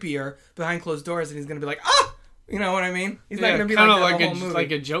creepier behind closed doors, and he's gonna be like, you know what I mean? He's not gonna be kind like of that the whole movie. Like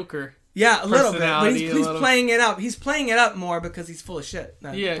a Joker. Yeah, a little bit, but he's playing it up. He's playing it up more because he's full of shit.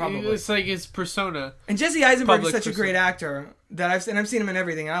 Probably. It's like his persona. And Jesse Eisenberg is such a great actor that I've seen him in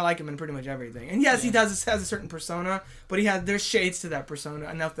everything, and I like him in pretty much everything. And yes, he has a certain persona, but there's shades to that persona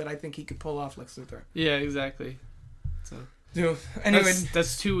enough that I think he could pull off Lex Luthor. Yeah, exactly. So anyway,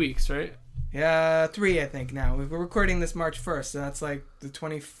 that's 2 weeks, right? Yeah, 3 I think now. We're recording this March 1st, so that's like the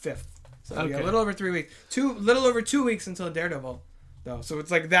 25th. So a little over 3 weeks. Little over 2 weeks until Daredevil. Though, so it's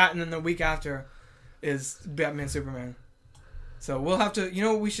like that, and then the week after is Batman Superman. So we'll have to,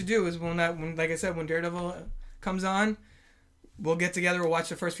 what we should do is when like I said, when Daredevil comes on, we'll get together, we'll watch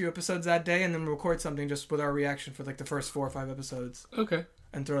the first few episodes that day, and then record something just with our reaction for like the first 4 or 5 episodes. Okay.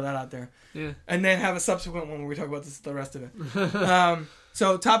 And throw that out there. Yeah. And then have a subsequent one where we talk about the rest of it.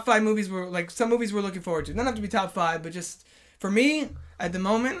 So top 5 movies some movies we're looking forward to. They don't have to be top 5, but just for me at the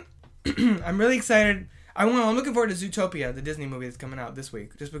moment, I'm really excited. I'm looking forward to Zootopia, the Disney movie that's coming out this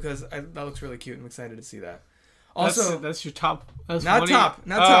week, just because that looks really cute. I'm excited to see that. Also, that's your top. That's not top.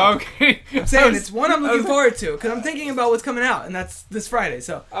 Okay. I'm saying it's one I'm looking forward to because I'm thinking about what's coming out, and that's this Friday.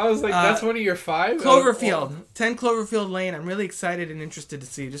 So I was like, that's one of your 5. Cloverfield, 10 Cloverfield Lane. I'm really excited and interested to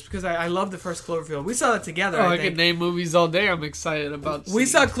see, just because I love the first Cloverfield. We saw that together. I could name movies all day. I'm excited about. We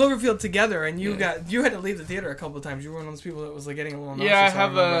saw Cloverfield together, and you had to leave the theater a couple of times. You were one of those people that was like getting a little nauseous. Yeah, I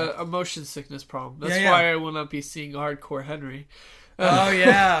have a motion sickness problem. That's why I will not be seeing Hardcore Henry. Oh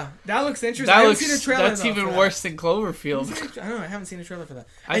yeah, that looks interesting. I haven't seen a trailer. That's even worse than Cloverfield. I don't know. I haven't seen a trailer for that.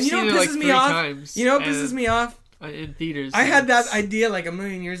 I've seen it like 3 times. You know what pisses me off? In theaters. I had that idea like a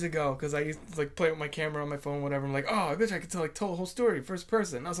million years ago because I used to like play with my camera on my phone, whatever. I'm like, I wish I could tell the whole story first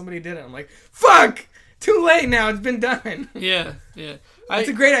person. Now somebody did it. I'm like, fuck, too late now. It's been done. Yeah. It's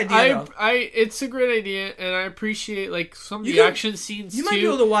a great idea. It's a great idea, and I appreciate like some of the action scenes. You might be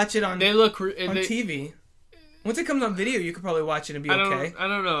able to watch it on. They look on TV. Once it comes on video, you could probably watch it and be okay. I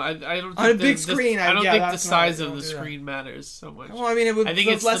don't know. I don't think on a big screen. I don't think the size of the screen matters so much. Well, I mean, I think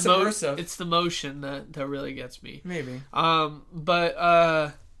it's less immersive. It's the motion that really gets me. Maybe.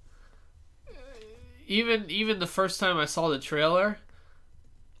 But even the first time I saw the trailer,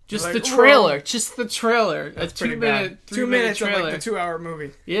 just the trailer, That's a 2 minute, 2 minutes trailer. Of like the 2-hour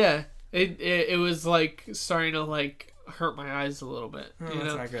movie. Yeah, it was like starting to like hurt my eyes a little bit.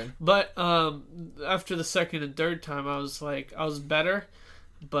 That's not good. But after the second and third time, I was better,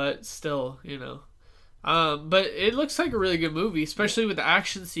 but still, but it looks like a really good movie, especially with the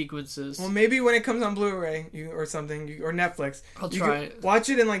action sequences. Well, maybe when it comes on Blu-ray or something, or Netflix, I'll try it. Watch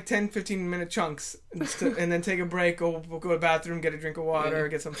it in like 10-15 minute chunks, and then take a break. We'll go to the bathroom, get a drink of water,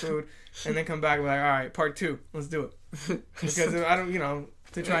 get some food, and then come back and be like, all right, part 2, let's do it. Because I don't,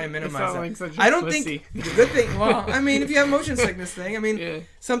 to try and minimize that. Like I don't think the good thing. Well, I mean, if you have motion sickness thing, I mean,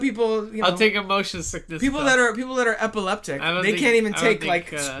 some people, I'll take a motion sickness. People that are epileptic, they can't even take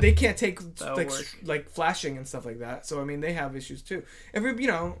they can't take like flashing and stuff like that. So I mean, they have issues too.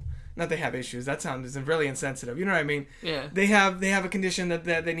 Not they have issues. That sounds really insensitive. You know what I mean? Yeah. They have a condition that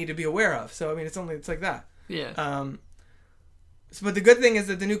they need to be aware of. So I mean, it's like that. Yeah. But the good thing is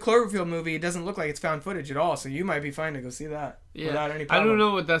that the new Cloverfield movie doesn't look like it's found footage at all, so you might be fine to go see that without any problem. I don't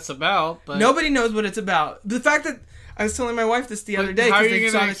know what that's about, but nobody knows what it's about. The fact that I was telling my wife this the other day because they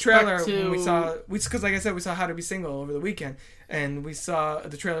saw the trailer when because like I said, we saw How to Be Single over the weekend, and we saw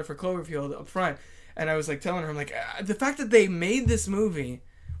the trailer for Cloverfield up front, and I was like telling her, I'm like, the fact that they made this movie,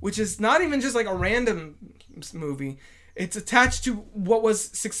 which is not even just like a random movie, it's attached to what was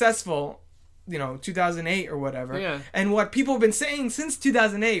successful. 2008 or whatever. Yeah. And what people have been saying since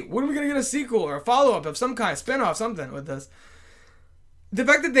 2008, when are we going to get a sequel or a follow-up of some kind, spin-off, something with this? The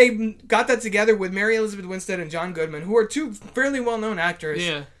fact that they got that together with Mary Elizabeth Winstead and John Goodman, who are two fairly well-known actors.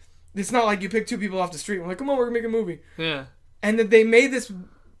 Yeah. It's not like you pick two people off the street and like, come on, we're going to make a movie. Yeah. And that they made this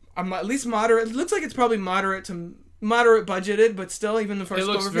at least moderate. It looks like it's probably moderate budgeted, but still, even the first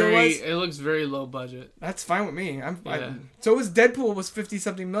Cloverfield was. It looks very low budget. That's fine with me. So was Deadpool was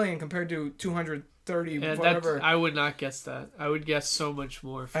 50-something million compared to 230 whatever. I would not guess that. I would guess so much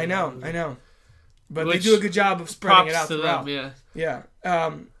more. I know. But they do a good job of spreading it out throughout. Yeah.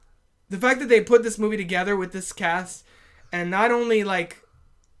 The fact that they put this movie together with this cast and not only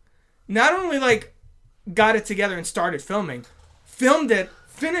got it together and started filmed it,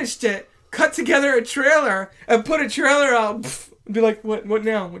 finished it, cut together a trailer and put a trailer out. Be like, what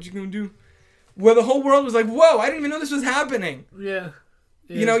now? What you gonna do? Where the whole world was like, whoa, I didn't even know this was happening. Yeah.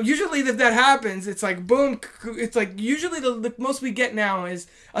 Usually if that happens, it's like, boom. It's like, usually the most we get now is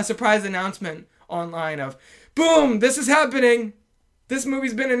a surprise announcement online of, boom, this is happening. This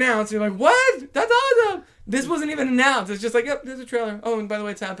movie's been announced. And you're like, what? That's awesome. This wasn't even announced. It's just like, yep, there's a trailer. Oh, and by the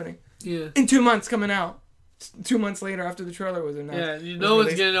way, it's happening. Yeah. In 2 months coming out. 2 months later after the trailer was announced. Yeah, no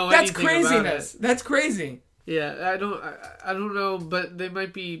one's gonna know anything about it. That's craziness. That's crazy. Yeah, I don't know, but they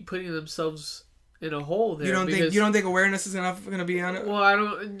might be putting themselves in a hole there. You don't think awareness is gonna be on it?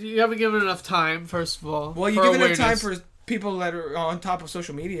 Well, you haven't given enough time, first of all. Well, you give enough time for people that are on top of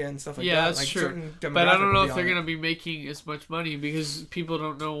social media and stuff like that. Yeah, that's like true. But I don't know if they're gonna be making as much money because people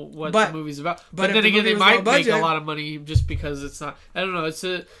don't know what the movie's about. But then again, they might make a lot of money just because it's not. I don't know. It's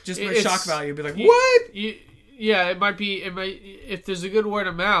for shock value. Be like, what? Yeah, it might be. If there's a good word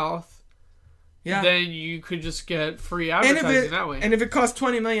of mouth, then you could just get free advertising that way. And if it costs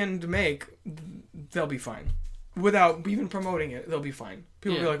 $20 million to make, they'll be fine. Without even promoting it, they'll be fine.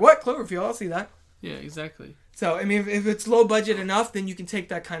 People will be like, "What Cloverfield? I'll see that." Yeah, exactly. So I mean, if it's low budget enough, then you can take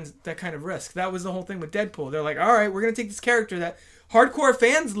that kind of risk. That was the whole thing with Deadpool. They're like, "All right, we're gonna take this character that hardcore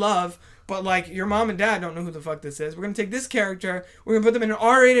fans love." But, like, your mom and dad don't know who the fuck this is. We're going to take this character. We're going to put them in an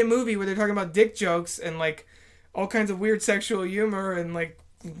R-rated movie where they're talking about dick jokes and, like, all kinds of weird sexual humor and, like,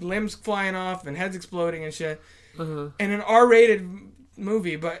 limbs flying off and heads exploding and shit. Uh-huh. And an R-rated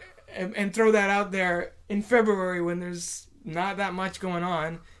movie, but and throw that out there in February when there's not that much going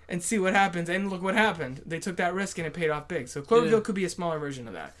on and see what happens. And look what happened. They took that risk and it paid off big. So Cloverfield could be a smaller version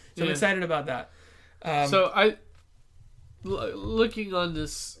of that. So I'm excited about that. Looking on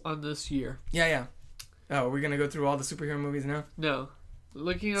this year. Yeah. Oh, we're gonna go through all the superhero movies now? No.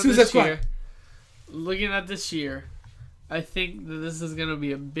 Looking at this year, I think that this is gonna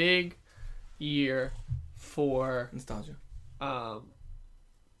be a big year for nostalgia.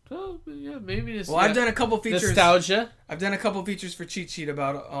 Maybe this. Well, I've done a couple features. Nostalgia. I've done a couple features for Cheat Sheet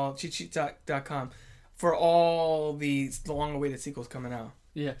about cheatsheet.com for all the long-awaited sequels coming out.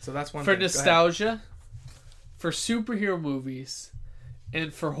 Yeah. So that's one for thing. Nostalgia. For superhero movies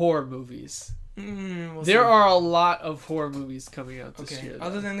and for horror movies. There are a lot of horror movies coming out this year.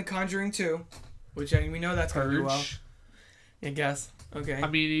 Other than The Conjuring 2, which we know that's going to do well. I guess. Okay. I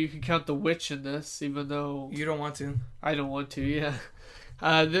mean, you can count The Witch in this, even though... You don't want to. I don't want to, yeah.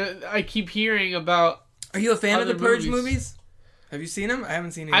 I keep hearing about... Are you a fan of the Purge movies? Have you seen them? I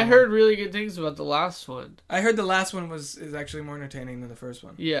haven't seen any. I heard really good things about the last one. I heard the last one is actually more entertaining than the first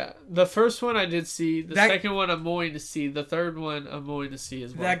one. Yeah. The first one I did see. The second one I'm going to see. The third one I'm going to see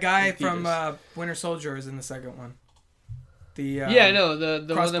as well. That guy from Winter Soldier is in the second one. The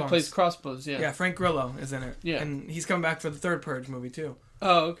one that plays Crossbones, yeah. Yeah, Frank Grillo is in it. Yeah. And he's coming back for the third Purge movie, too.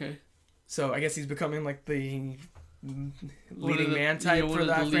 Oh, okay. So I guess he's becoming like the leading man type for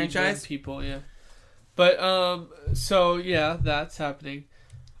that franchise. People, yeah. But so yeah, that's happening.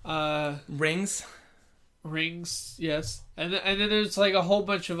 Rings, yes, and then there's like a whole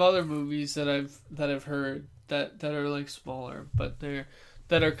bunch of other movies that I've heard that are like smaller, but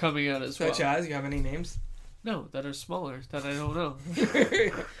that are coming out as well. Such as, you have any names? No, that are smaller that I don't know.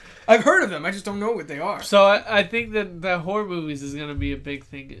 I've heard of them. I just don't know what they are. So I think that horror movies is going to be a big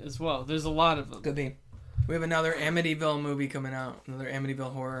thing as well. There's a lot of them. Could be. We have another Amityville movie coming out. Another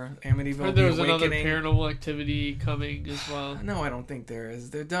Amityville horror. Amityville There's another Paranormal Activity coming as well. No, I don't think there is.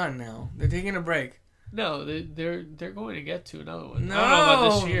 They're done now. They're taking a break. No, they're going to get to another one. No, I don't know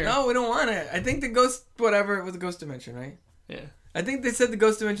about this year. No, we don't want it. I think the Ghost, whatever, it was the Ghost Dimension, right? Yeah. I think they said the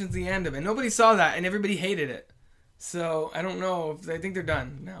Ghost Dimension's the end of it. Nobody saw that, and everybody hated it. So I don't know. I think they're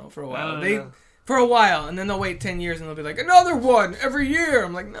done now for a while. For a while, and then they'll wait 10 years, and they'll be like, another one every year.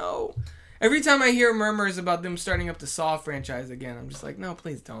 I'm like, no. Every time I hear murmurs about them starting up the Saw franchise again, I'm just like, no,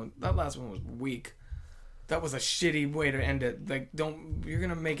 please don't. That last one was weak. That was a shitty way to end it. Like, don't. You're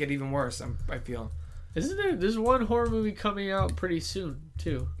gonna make it even worse. I feel. Isn't there? There's one horror movie coming out pretty soon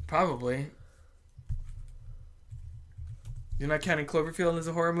too. Probably. You're not counting Cloverfield as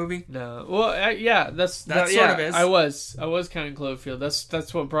a horror movie? No. Well, yeah, that sort of is. I was counting Cloverfield.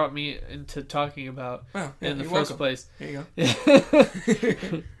 That's what brought me into talking about in the first place. There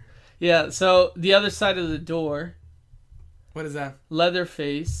you go. Yeah. So the other side of the door. What is that?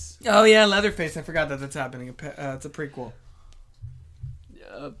 Leatherface. Oh yeah, Leatherface. I forgot that's happening. It's a prequel.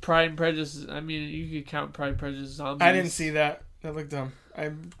 Pride and Prejudice. I mean, you could count Pride and Prejudice Zombies. I didn't see that. That looked dumb. I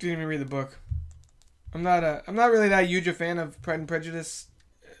didn't even read the book. I'm not really that huge a fan of Pride and Prejudice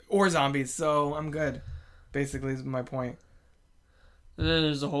or zombies, so I'm good. Basically, is my point. And then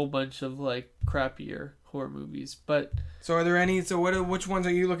there's a whole bunch of like crappier horror movies, but so are there any? So which ones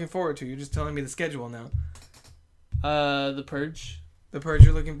are you looking forward to? You're just telling me the schedule now. The Purge. The Purge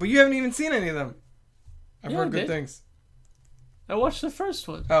you're looking, but you haven't even seen any of them. I've heard good things. I watched the first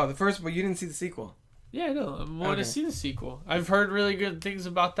one. Oh, the first, but you didn't see the sequel. Yeah, I know. I want to see the sequel. I've heard really good things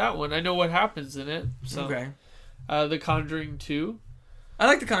about that one. I know what happens in it. So. Okay. The Conjuring 2. I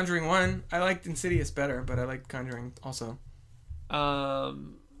like The Conjuring 1. I liked Insidious better, but I like Conjuring also.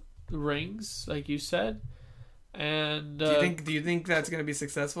 Rings, like you said. And do you think that's going to be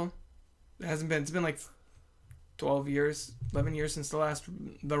successful? It hasn't been. It's been like 11 years since the last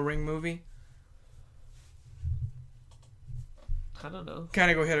The Ring movie. I don't know.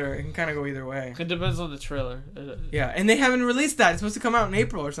 Kind of go hitter. It can kind of go either way. It depends on the trailer. Yeah, and they haven't released that. It's supposed to come out in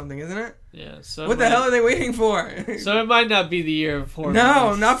April or something, isn't it? Yeah. So what the hell are they waiting for? So it might not be the year of horror. No,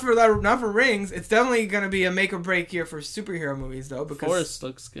 movies. not for that. Not for Rings. It's definitely going to be a make or break year for superhero movies, though. Because Forest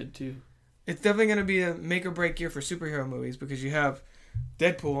looks good too. It's definitely going to be a make or break year for superhero movies because you have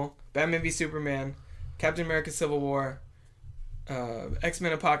Deadpool, Batman v Superman, Captain America: Civil War,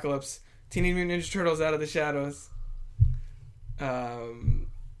 X-Men: Apocalypse, Teenage Mutant Ninja Turtles: Out of the Shadows. Now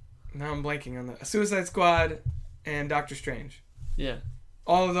I'm blanking on that. Suicide Squad and Doctor Strange. Yeah.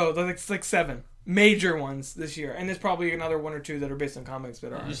 All of those. It's like 7 major ones this year. And there's probably another 1 or 2 that are based on comics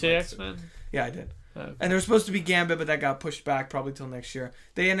that are. Did you say X-Men? Yeah, I did. Okay. And there was supposed to be Gambit, but that got pushed back probably till next year.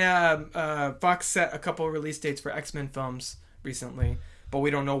 Fox set a couple of release dates for X-Men films recently, but we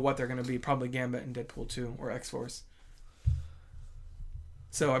don't know what they're going to be. Probably Gambit and Deadpool 2 or X-Force.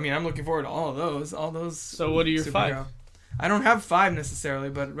 So, I mean, I'm looking forward to all those. So what are your 5? I don't have 5 necessarily,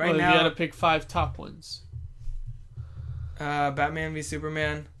 but now... you gotta pick 5 top ones. Batman v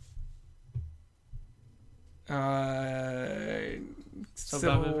Superman.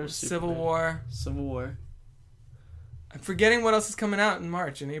 Civil War. Civil War. I'm forgetting what else is coming out in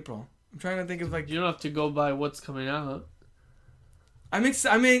March and April. I'm trying to think of like... You don't have to go by what's coming out. I'm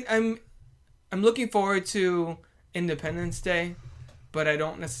looking forward to Independence Day, but I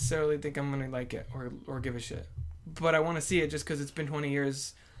don't necessarily think I'm gonna like it or give a shit. But I want to see it just because it's been 20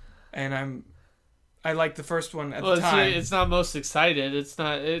 years, and I like the first one at the time. It's not most excited.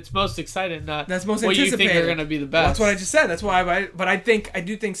 It's most excited. Not that's most what anticipated. You think are going to be the best. Well, that's what I just said. That's why. But I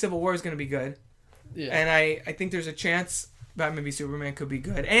do think Civil War is going to be good. Yeah. And I think there's a chance Batman v Superman could be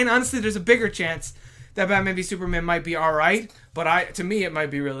good. And honestly, there's a bigger chance that Batman v Superman might be all right. But to me, it might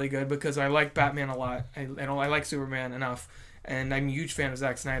be really good because I like Batman a lot. I like Superman enough. And I'm a huge fan of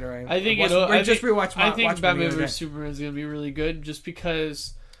Zack Snyder. I think Batman vs Superman is going to be really good, just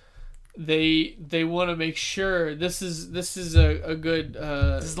because they want to make sure this is a good.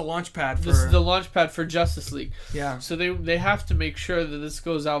 This is the launch pad. This is the launch pad for Justice League. Yeah. So they have to make sure that this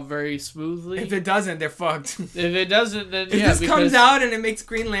goes out very smoothly. If it doesn't, they're fucked. If it doesn't, then if this comes out and it makes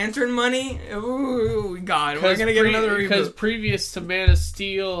Green Lantern money, ooh, God, we're gonna get another reboot. Because previous to Man of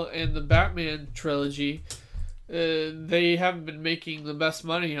Steel and the Batman trilogy, they haven't been making the best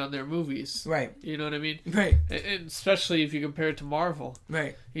money on their movies. Right. You know what I mean? Right. And especially if you compare it to Marvel.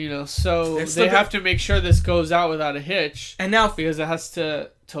 Right. You know, so they have to make sure this goes out without a hitch. And now, because it has to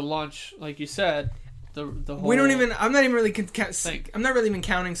launch, like you said, the whole. We don't even. I'm not even really. I'm not really even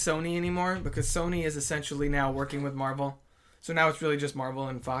counting Sony anymore because Sony is essentially now working with Marvel. So now it's really just Marvel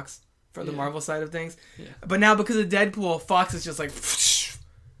and Fox for the Marvel side of things. Yeah. But now because of Deadpool, Fox is just like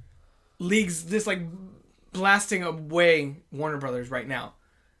leagues this like blasting away Warner Brothers right now.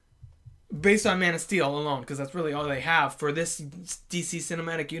 based on Man of Steel alone, because that's really all they have for this DC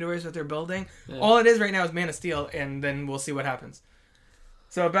cinematic universe that they're building. Yeah. All it is right now is Man of Steel, and then we'll see what happens.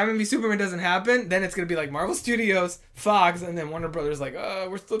 So if Batman v Superman doesn't happen, then it's going to be like Marvel Studios, Fox, and then Warner Brothers like,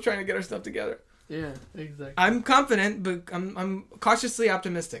 we're still trying to get our stuff together. Yeah, exactly. I'm confident, but I'm cautiously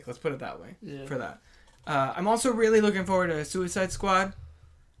optimistic. Let's put it that way for that. I'm also really looking forward to Suicide Squad,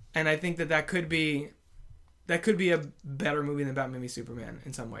 and I think that could be a better movie than Batman v Superman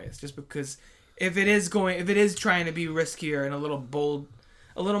in some ways, just because if it is trying to be riskier and a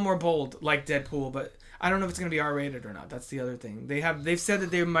little more bold like Deadpool, but I don't know if it's going to be R-rated or not. That's the other thing. They've said that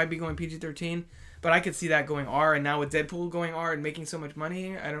they might be going PG-13, but I could see that going R, and now with Deadpool going R and making so much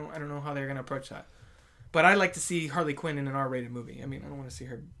money, I don't know how they're going to approach that. But I'd like to see Harley Quinn in an R-rated movie. I mean, I don't want to see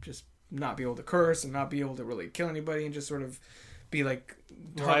her just not be able to curse and not be able to really kill anybody and just sort of be like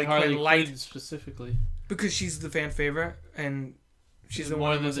Harley Quinn light specifically. Because she's the fan favorite and she's the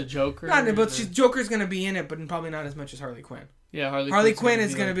one more than the Joker. Joker's going to be in it, but probably not as much as Harley Quinn. Yeah, Harley Quinn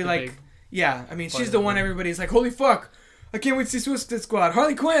is going to be like yeah, I mean, she's the one everybody's like, holy fuck, I can't wait to see Suicide Squad,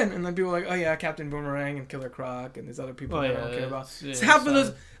 Harley Quinn, and then people are like, oh yeah, Captain Boomerang and Killer Croc, and there's other people that I don't care about. Yeah, so half of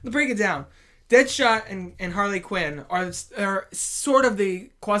those, let's break it down. Deadshot and Harley Quinn are sort of the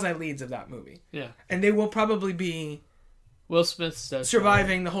quasi leads of that movie. Yeah, and they will probably be Will Smith's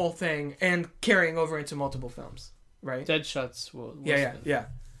surviving the whole thing and carrying over into multiple films, right? Deadshot's Will Smith. Yeah.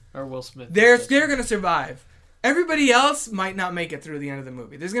 Or Will Smith. They're going to survive. Everybody else might not make it through the end of the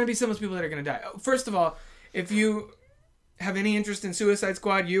movie. There's going to be some of those people that are going to die. First of all, if you have any interest in Suicide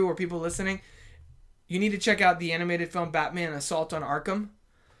Squad, you or people listening, you need to check out the animated film Batman Assault on Arkham,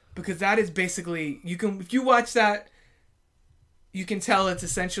 because that is basically, if you watch that, you can tell it's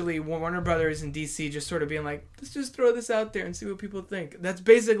essentially Warner Brothers and DC just sort of being like, let's just throw this out there and see what people think. That's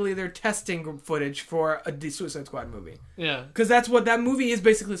basically their testing footage for a Suicide Squad movie. Yeah. Because that's what that movie is,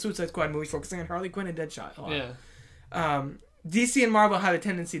 basically a Suicide Squad movie focusing on Harley Quinn and Deadshot a lot. Yeah. DC and Marvel have a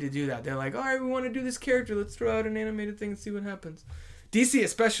tendency to do that. They're like, all right, we want to do this character. Let's throw out an animated thing and see what happens. DC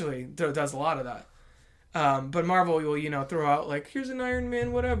especially does a lot of that. But Marvel will, throw out like, here's an Iron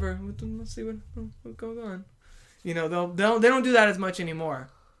Man, whatever. Let's see what goes on. They don't do that as much anymore.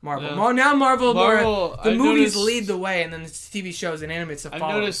 Marvel. No. Now Marvel the movies noticed, lead the way, and then the TV shows and animated stuff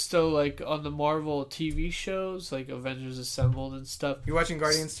follow. I've noticed though, like on the Marvel TV shows, like Avengers Assembled and stuff. You watching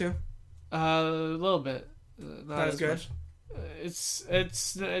Guardians too? A little bit. Not as good. Much.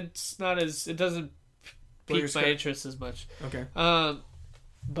 It's not as, it doesn't pique my interest as much. Okay.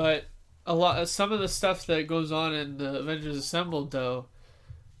 But some of the stuff that goes on in the Avengers Assembled though,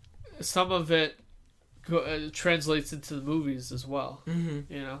 some of it translates into the movies as well.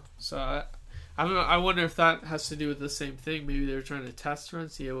 Mm-hmm. So I don't know. I wonder if that has to do with the same thing. Maybe they were trying to test run,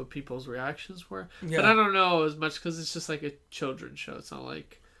 see what people's reactions were. Yeah. But I don't know as much because it's just like a children's show. It's not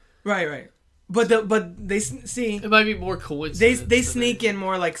like right. But they see it might be more coincidence. They sneak in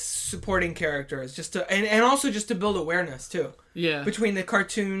more like supporting characters just to and also just to build awareness too. Yeah. Between the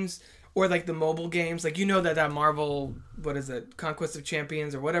cartoons or like the mobile games, like that Marvel, what is it, Conquest of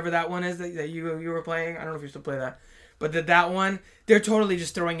Champions or whatever that one is that you were playing. I don't know if you still play that, but that one they're totally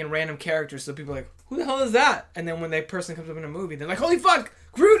just throwing in random characters, so people are like, who the hell is that? And then when that person comes up in a movie, they're like, holy fuck,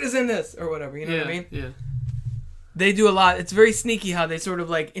 Groot is in this or whatever. You know what I mean? Yeah. They do a lot. It's very sneaky how they sort of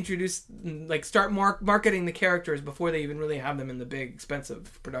like introduce, like start marketing the characters before they even really have them in the big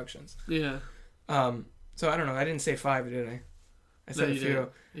expensive productions. Yeah. So I don't know. I didn't say 5, did I? I said a few.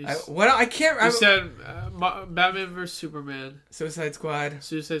 I can't. You said Batman vs Superman, Suicide Squad,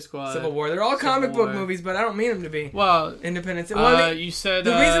 Civil War. They're all comic book movies, but I don't mean them to be. Well, Independence. You said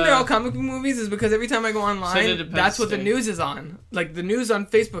the reason they're all comic book movies is because every time I go online, that's what the news is on. Like the news on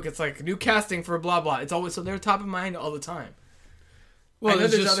Facebook, it's like new casting for blah blah. It's always so they're top of mind all the time. Well,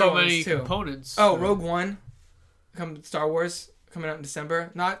 there's just so many components. Oh, Rogue One, Star Wars coming out in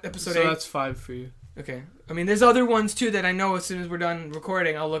December. Not episode 8. So that's 5 for you. Okay. I mean, there's other ones, too, that I know as soon as we're done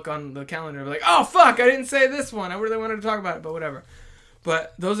recording, I'll look on the calendar and be like, oh, fuck, I didn't say this one. I really wanted to talk about it, but whatever.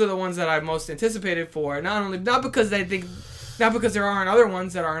 But those are the ones that I'm most anticipated for. Not because there aren't other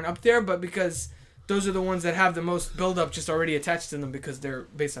ones that aren't up there, but because those are the ones that have the most build-up just already attached to them because they're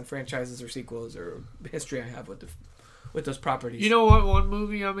based on franchises or sequels or history I have with those properties. You know what one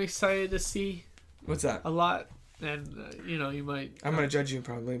movie I'm excited to see? What's that? A lot. And, you might... I'm going to judge you,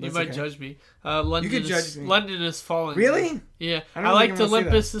 probably. You might judge me. London you could judge me. London is Falling. Really? Yeah. I liked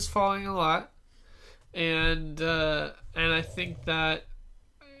Olympus is Falling a lot. And I think that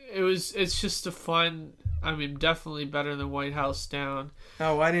it's just a fun... I mean, definitely better than White House Down.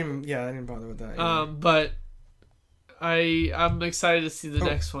 Oh, I didn't bother with that. Either. But I'm excited to see the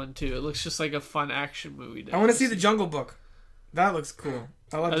next one, too. It looks just like a fun action movie. I want to see The Jungle Book. That looks cool.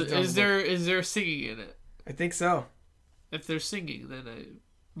 I love the Jungle Book. Is there singing in it? I think so. If they're singing, then I.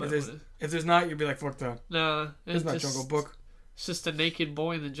 If there's not, you'd be like, fuck that. No, it's not Jungle Book. It's just a naked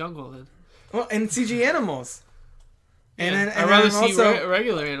boy in the jungle then. Well, and CG animals. And I'd rather see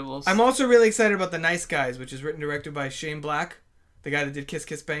regular animals. I'm also really excited about The Nice Guys, which is written and directed by Shane Black, the guy that did Kiss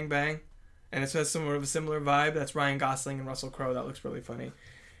Kiss Bang Bang. And it has somewhat of a similar vibe. That's Ryan Gosling and Russell Crowe. That looks really funny.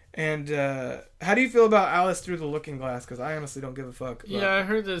 And how do you feel about Alice Through the Looking Glass? Because I honestly don't give a fuck. Yeah, I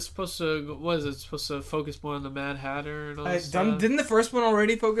heard that it's supposed to. What is it? Supposed to focus more on the Mad Hatter and all that stuff. Didn't the first one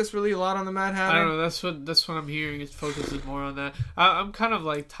already focus really a lot on the Mad Hatter? I don't know. That's what I'm hearing. It focuses more on that. I'm kind of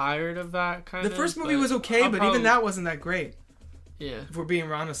like tired of that kind of. The first movie was okay, but even that wasn't that great. Yeah. If we're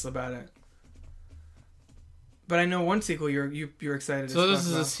being honest about it. But I know one sequel you're excited. So this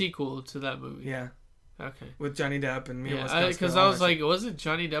is a sequel to that movie. Yeah. Okay. With Johnny Depp and Mia Wasikowska. Because I was like, was it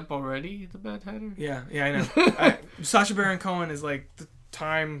Johnny Depp already, the Mad Hatter? Yeah, I know. Sacha Baron Cohen is like the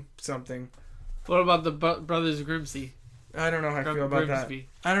time something. What about the Brothers Grimsby? I don't know how I feel about that.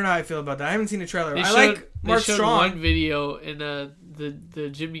 I don't know how I feel about that. I haven't seen a trailer. I like Mark Strong. They showed one video in the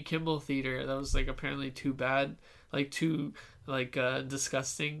Jimmy Kimmel Theater that was like apparently too bad, like too like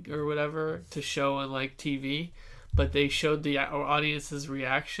disgusting or whatever to show on like TV, but they showed the audience's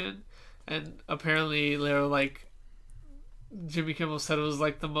reaction. And apparently they were like, Jimmy Kimmel said it was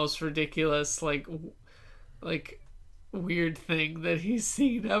like the most ridiculous, like weird thing that he's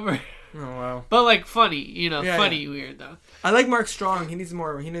seen ever. Oh wow! But like funny, funny weird though. I like Mark Strong. He needs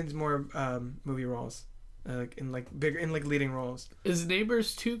more movie roles, in leading roles. Is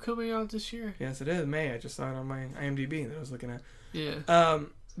Neighbors 2 coming out this year? Yes, it is. May. I just saw it on my IMDb that I was looking at. Yeah.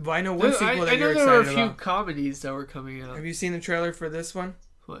 But I know one sequel that you're excited about. I know there were a few comedies that were coming out. Have you seen the trailer for this one?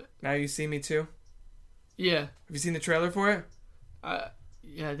 What? Now You See Me Too? Yeah. Have you seen the trailer for it?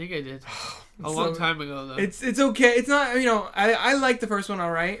 Yeah, I think I did. A long time ago, though. It's okay. It's not, I like the first one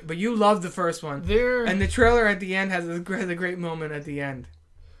all right, but you love the first one. And the trailer at the end has a great moment at the end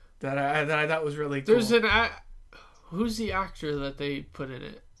that I thought was really cool. There's who's the actor that they put in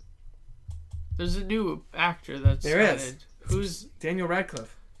it? There's a new actor that's added. Who's Daniel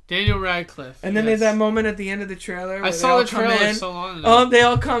Radcliffe? And then there's that moment at the end of the trailer. I saw the trailer so long ago. They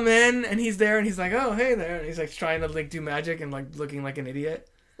all come in, and he's there, and he's like, "Oh, hey there," and he's like trying to like do magic and like looking like an idiot,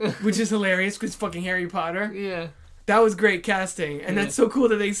 which is hilarious because fucking Harry Potter. Yeah, that was great casting, and that's so cool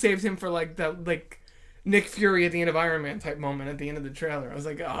that they saved him for like that like Nick Fury at the end of Iron Man type moment at the end of the trailer. I was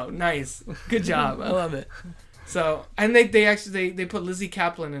like, "Oh, nice, good job, I love it." So, and they actually put Lizzie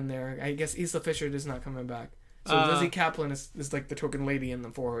Kaplan in there. I guess Isla Fisher is not coming back. So Lizzie Kaplan is like the token lady in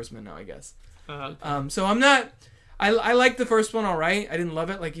the Four Horsemen now, I guess. Okay. So I'm not. I like the first one all right. I didn't love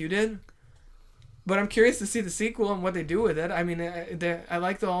it like you did, but I'm curious to see the sequel and what they do with it. I mean, I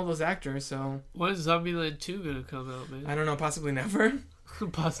liked all those actors. So when is Zombieland 2 gonna come out, man? I don't know. Possibly never.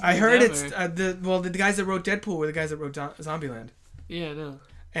 Possibly. I heard never. It's the guys that wrote Deadpool were the guys that wrote Zombieland. Yeah, no.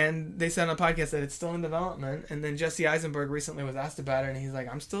 And they said on a podcast that it's still in development. And then Jesse Eisenberg recently was asked about it, and he's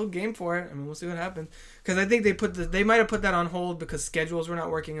like, "I'm still game for it. I mean, we'll see what happens." Because I think they might have put that on hold because schedules were not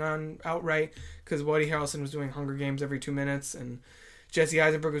working on outright. Because Woody Harrelson was doing Hunger Games every 2 minutes, and Jesse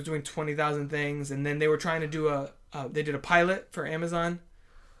Eisenberg was doing 20,000 things. And then they were trying to do they did a pilot for Amazon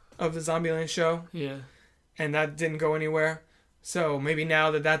of the Zombieland show. Yeah. And that didn't go anywhere. So maybe now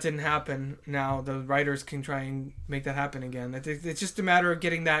that didn't happen, now the writers can try and make that happen again. It's just a matter of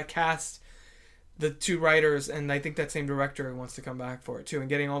getting that cast, the two writers, and I think that same director wants to come back for it too, and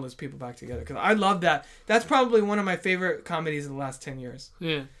getting all those people back together. Because I love that. That's probably one of my favorite comedies in the last 10 years.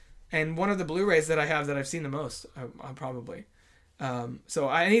 Yeah. And one of the Blu-rays that I have that I've seen the most, probably. So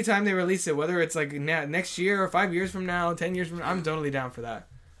anytime they release it, whether it's like next year or 5 years from now, 10 years from now, I'm totally down for that.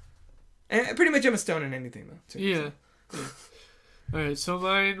 And pretty much I'm a stone in anything though. Too, yeah. So. Yeah. Alright, so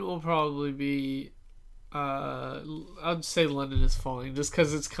mine will probably be, I'd say London is Falling, just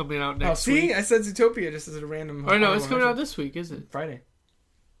because it's coming out next week. I said Zootopia just as a random... Oh, no, it's coming out this week, isn't it? Friday.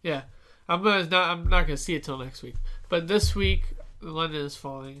 Yeah. I'm not going to see it till next week. But this week, London is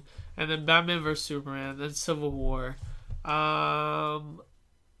Falling, and then Batman vs. Superman, then Civil War. And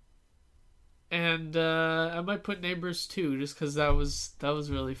I might put Neighbors 2, just because that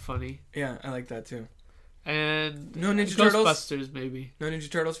was really funny. Yeah, I like that too. And no Ninja Turtles? Ghostbusters, maybe. No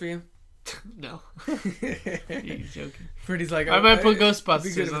Ninja Turtles for you? No. You're joking. Pretty's like, I might put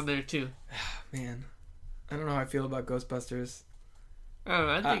Ghostbusters on there too. Man, I don't know how I feel about Ghostbusters. I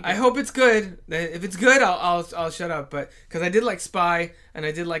don't know. I hope it's good. If it's good, I'll shut up. But because I did like Spy and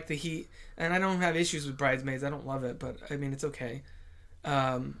I did like The Heat, and I don't have issues with Bridesmaids. I don't love it, but I mean it's okay.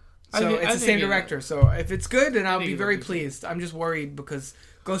 So it's the same director. So if it's good, then I'll be very pleased. I'm just worried because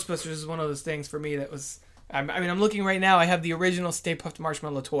Ghostbusters is one of those things for me that was. I mean, I'm looking right now. I have the original Stay Puft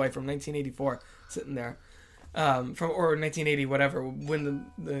Marshmallow toy from 1984 sitting there, or 1980, whatever, when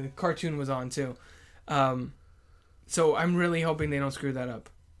the cartoon was on too. So I'm really hoping they don't screw that up.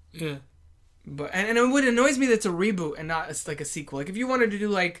 Yeah. But and what annoys me, that's a reboot and not like a sequel. Like if you wanted to do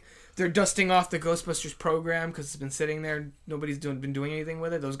like they're dusting off the Ghostbusters program because it's been sitting there, nobody's been doing anything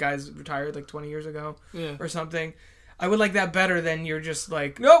with it. Those guys retired like 20 years ago, or something. I would like that better than you're just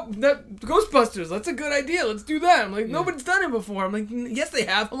like, nope, Ghostbusters. That's a good idea. Let's do that. I'm like, nobody's done it before. I'm like, yes, they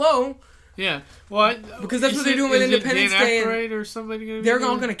have. Hello. Yeah. Well, because that's what they're doing with Independence Day. Or somebody gonna they're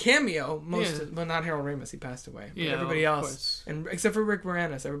all going to cameo. Well, not Harold Ramis. He passed away. But yeah. Everybody else, and except for Rick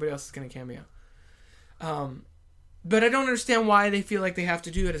Moranis, everybody else is going to cameo. But I don't understand why they feel like they have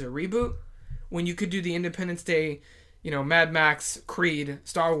to do it as a reboot when you could do the Independence Day, Mad Max, Creed,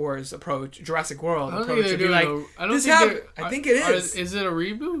 Star Wars approach, Jurassic World approach. I think it is. Is it a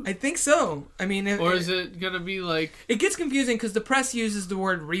reboot? I think so. I mean, or is it gonna be like? It gets confusing because the press uses the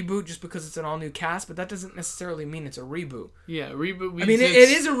word reboot just because it's an all new cast, but that doesn't necessarily mean it's a reboot. Yeah, reboot means. I mean, it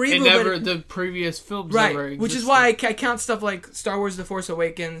is a reboot. The previous films right, never existed. Which is why I count stuff like Star Wars: The Force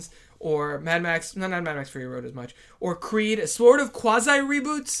Awakens or Mad Max, not Mad Max Fury Road as much, or Creed, as sort of quasi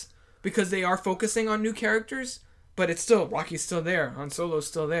reboots because they are focusing on new characters. But it's still, Rocky's still there. Han Solo's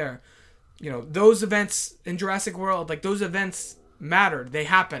still there. Those events in Jurassic World, like those events mattered. They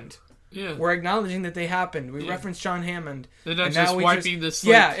happened. Yeah. We're acknowledging that they happened. We referenced John Hammond. They're not just wiping the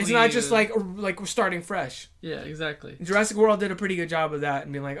slate. Yeah, it's not just like we're starting fresh. Yeah, exactly. Jurassic World did a pretty good job of that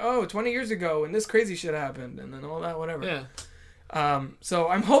and being like, 20 years ago and this crazy shit happened and then all that, whatever. Yeah. So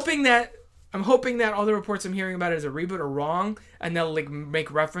I'm hoping that all the reports I'm hearing about it as a reboot are wrong and they'll like make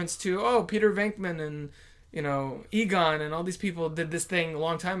reference to, Peter Venkman and Egon and all these people did this thing a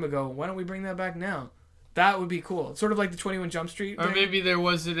long time ago. Why don't we bring that back now? That would be cool. Sort of like the 21 Jump Street thing. Or maybe there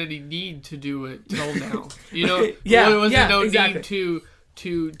wasn't any need to do it till now. There wasn't no need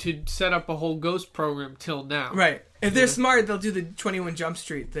to set up a whole ghost program till now. Right. If they're smart, they'll do the 21 Jump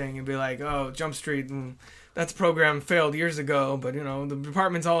Street thing and be like, Jump Street, that's program failed years ago, but the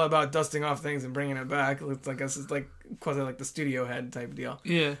department's all about dusting off things and bringing it back. It's like it's like quasi like the studio head type deal.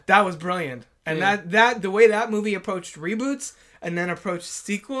 Yeah. That was brilliant. And that the way that movie approached reboots and then approached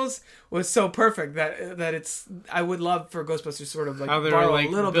sequels was so perfect that it's. I would love for Ghostbusters sort of like how they borrow were like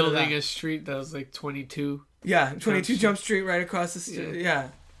a little bit of that. Building a street that was like 22. Yeah, 22 Jump Street right across the street. Yeah,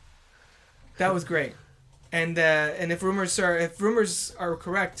 that was great. And if rumors are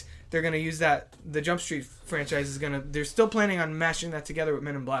correct, they're gonna use that. The Jump Street franchise is gonna. They're still planning on mashing that together with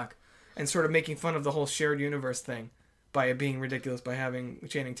Men in Black, and sort of making fun of the whole shared universe thing. By it being ridiculous, by having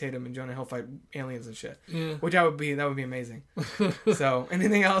Channing Tatum and Jonah Hill fight aliens and shit, which that would be amazing. So,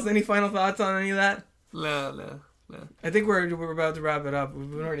 anything else? Any final thoughts on any of that? No. I think we're about to wrap it up.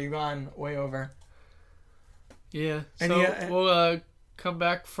 We've already gone way over. Yeah. So we'll come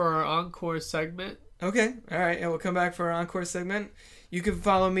back for our encore segment. Okay. All right. Yeah, we'll come back for our encore segment. You can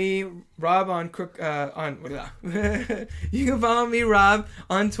follow me, Rob, you can follow me, Rob,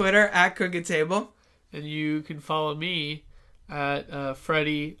 on Twitter at Crooked Table. And you can follow me at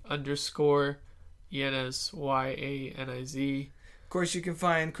Freddy _Yaniz, YANIZ. Of course, you can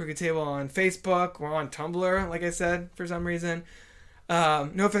find Crooked Table on Facebook. We're on Tumblr, like I said, for some reason. No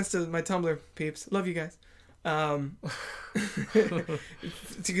offense to my Tumblr peeps. Love you guys. So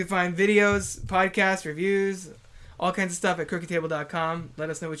you can find videos, podcasts, reviews, all kinds of stuff at crookedtable.com. Let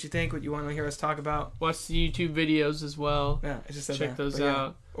us know what you think, what you want to hear us talk about. Watch the YouTube videos as well. Yeah, I just said Check those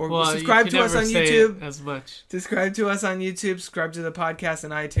out. Or subscribe to us on YouTube. As much. Subscribe to us on YouTube. Subscribe to the podcast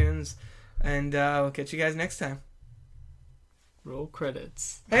on iTunes. And we'll catch you guys next time. Roll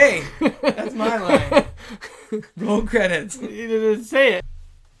credits. Hey, that's my line. Roll credits. You didn't say it.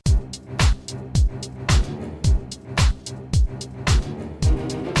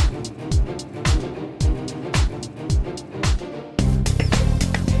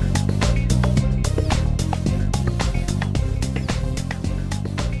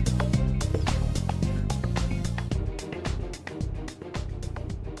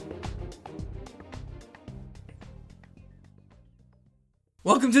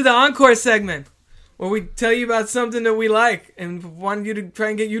 Welcome to the Encore segment, where we tell you about something that we like and want you to try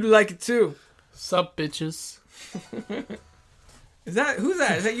and get you to like it too. Sup, bitches? Who's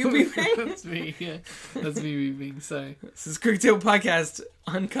that? Is that you beeping? That's me, yeah. That's me beeping, sorry. This is Crooked Table Podcast,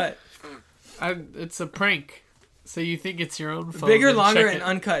 uncut. It's a prank, so you think it's your own phone. Bigger, longer, and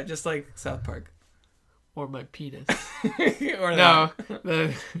uncut, just like South Park. Or my penis. Or no.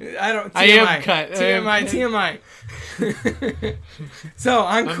 I don't. TMI. I am cut. TMI. So,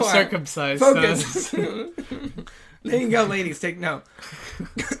 Encore. I'm circumcised. Focus. There you go, ladies. Take note.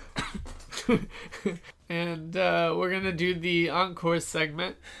 and we're gonna do the encore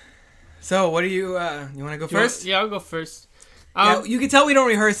segment. So, what do you want to go first? Yeah, I'll go first. Yeah, you can tell we don't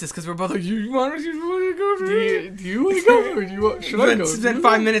rehearse this because we're both like, you want to go first? Do you want to go, or should I go? Spend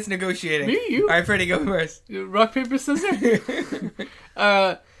 5 minutes negotiating. Me, you. All right, Freddie, go first. Rock, paper, scissors.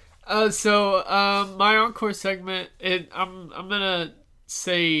 So my encore segment, I'm gonna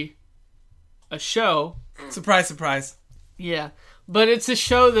say a show. Surprise, surprise. Yeah, but it's a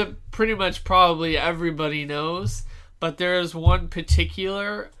show that pretty much probably everybody knows. But there is one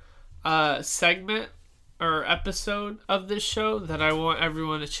particular segment or episode of this show that I want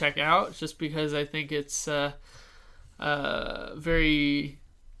everyone to check out, just because I think it's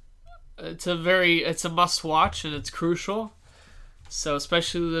it's a must watch and it's crucial. So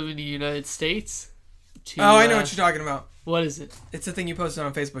especially living in the United States. I know what you're talking about. What is it? It's the thing you posted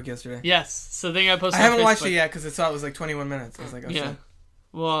on Facebook yesterday. Yes, so the thing I posted. I haven't on watched Facebook. it yet because I saw it was like 21 minutes. I was like, oh yeah. shit.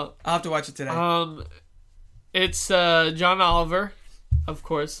 Well, I'll have to watch it today. It's John Oliver, of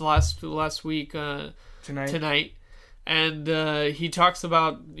course, last week tonight, and he talks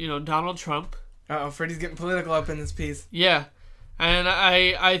about Donald Trump. Freddie's getting political up in this piece. Yeah, and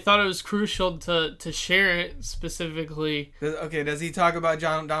I thought it was crucial to share it specifically. Okay, does he talk about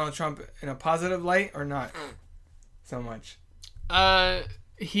Donald Trump in a positive light or not so much?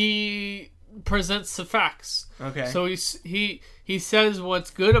 He presents the facts. Okay. So he says what's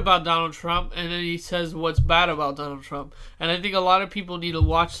good about Donald Trump, and then he says what's bad about Donald Trump. And I think a lot of people need to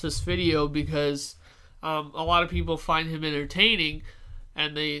watch this video because a lot of people find him entertaining,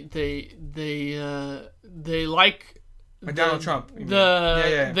 and they like Donald Trump.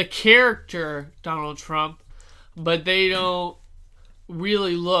 The character Donald Trump, but they don't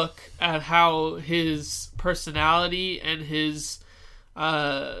really look at how his personality and his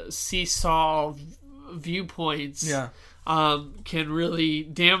seesaw viewpoints can really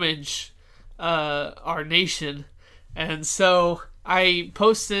damage our nation. And so I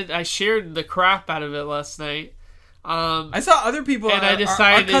shared the crap out of it last night. I saw other people, and I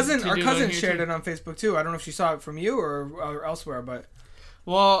decided our cousin shared it on Facebook too. I don't know if she saw it from you or elsewhere, but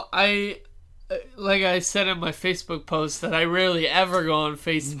well, like I said in my Facebook post that I rarely ever go on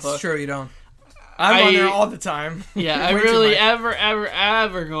Facebook. It's true, you don't. I'm on there all the time. Yeah, I rarely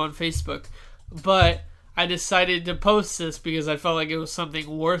ever go on Facebook. But I decided to post this because I felt like it was something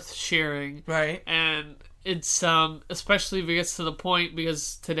worth sharing. Right. And it's especially if it gets to the point,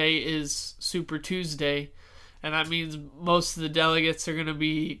 because today is Super Tuesday, and that means most of the delegates are going to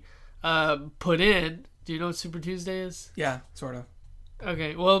be put in. Do you know what Super Tuesday is? Yeah, sort of.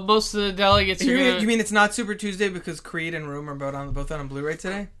 Okay, well, most of the delegates You mean it's not Super Tuesday because Creed and Room are both on Blu-ray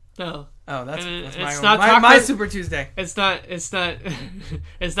today? No. Oh, that's my Super Tuesday. It's not it's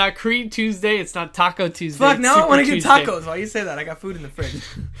not Creed Tuesday, it's not Taco Tuesday. Fuck, now I want to get tacos. Why you say that? I got food in the fridge.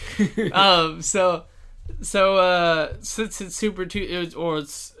 So since it's Super Tuesday,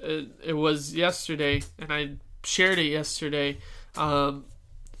 it was yesterday, and I shared it yesterday.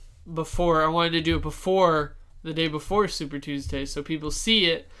 Before I wanted to do it before the day before Super Tuesday, so people see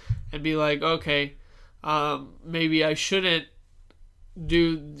it and be like, okay, maybe I shouldn't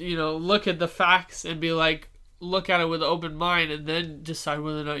look at the facts and be like, look at it with an open mind and then decide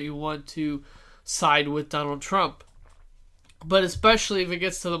whether or not you want to side with Donald Trump. But especially if it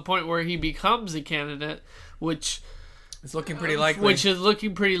gets to the point where he becomes a candidate, which is looking pretty likely. Which is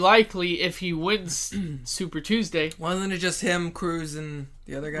looking pretty likely if he wins Super Tuesday. Wasn't it just him, Cruz, and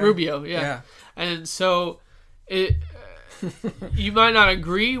the other guy? Rubio, yeah. And so you might not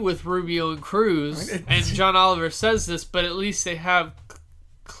agree with Rubio and Cruz, and John Oliver says this, but at least they have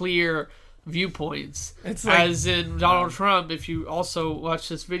clear viewpoints. It's like, as in Donald Trump, if you also watch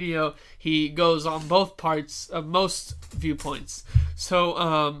this video, he goes on both parts of most viewpoints.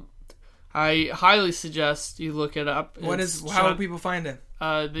 So I highly suggest you look it up. How will people find it?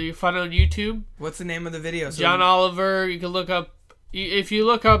 You find it on YouTube. What's the name of the video? John Oliver. You can look up, if you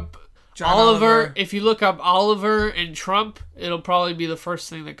look up Oliver. If you look up Oliver and Trump, it'll probably be the first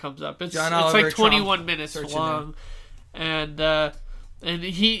thing that comes up. It's like 21 Trump minutes long, and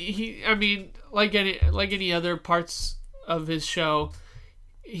he I mean, like any other parts of his show,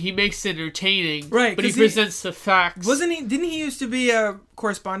 he makes it entertaining, right? But he presents the facts. Didn't he used to be a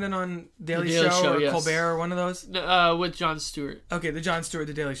correspondent on Daily Show or yes. Colbert or one of those? With Jon Stewart. Okay, the Jon Stewart,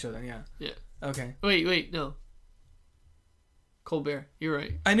 the Daily Show, then yeah. Okay. Wait, no. Colbert, you're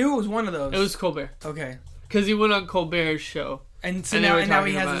right. I knew it was one of those. It was Colbert. Okay. Because he went on Colbert's show, and now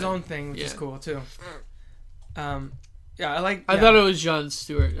he has his own thing, which is cool too. Yeah, I thought it was Jon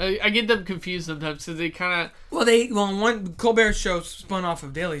Stewart. I get them confused sometimes because they kind of. Colbert's show spun off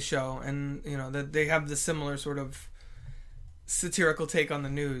of Daily Show, and that they have the similar sort of satirical take on the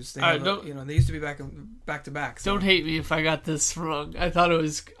news. They they used to be back to back. Don't hate me if I got this wrong. I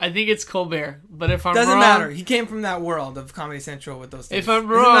think it's Colbert, but if I'm doesn't wrong, matter. He came from that world of Comedy Central with those things. If I'm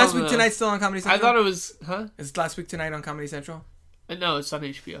wrong, Last Week Tonight still on Comedy Central? I thought it was, huh? Is Last Week Tonight on Comedy Central? No, it's on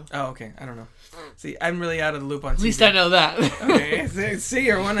HBO. Oh, okay. I don't know. See, I'm really out of the loop on TV. At least I know that. Okay, see,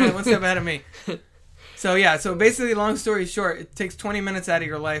 you're one step ahead of me. So yeah, so basically, long story short, it takes 20 minutes out of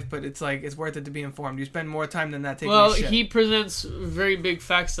your life, but it's worth it to be informed. You spend more time than that taking a shit. He presents very big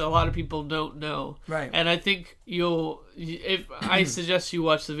facts that a lot of people don't know. Right. And I think I suggest you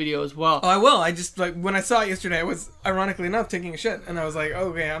watch the video as well. Oh, I will. I just, when I saw it yesterday, I was, ironically enough, taking a shit, and I was like,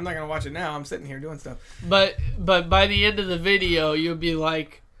 okay, I'm not going to watch it now. I'm sitting here doing stuff. But by the end of the video, you'll be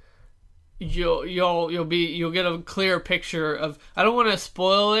like, you'll get a clear picture of, I don't want to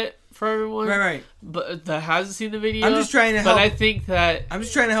spoil it for everyone, right, but that hasn't seen the video. I'm just trying to help. But I think that I'm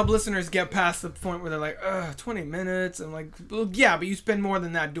just trying to help listeners get past the point where they're like, 20 minutes. I'm like, well, yeah, but you spend more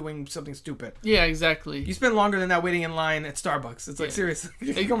than that doing something stupid. Yeah, exactly. You spend longer than that waiting in line at Starbucks. It's like,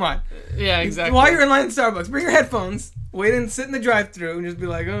 seriously, come on. Yeah, exactly. While you're in line at Starbucks, bring your headphones, wait and sit in the drive-thru, and just be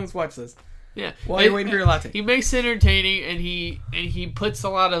like, let's watch this. Yeah. While you're waiting for your latte. He makes it entertaining, and he puts a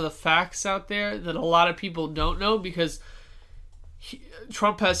lot of the facts out there that a lot of people don't know, because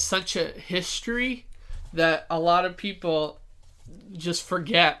Trump has such a history that a lot of people just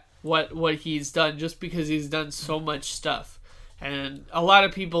forget what he's done, just because he's done so much stuff. And a lot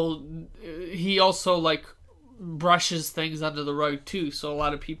of people, he also brushes things under the rug too, so a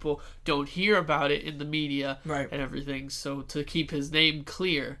lot of people don't hear about it in the media, right, and everything, so to keep his name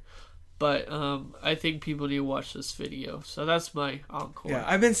clear. But I think people need to watch this video. So that's my encore. Yeah,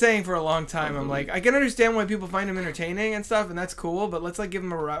 I've been saying for a long time, I'm like, I can understand why people find him entertaining and stuff, and that's cool, but let's give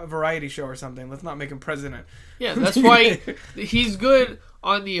him a variety show or something. Let's not make him president. Yeah, that's why he's good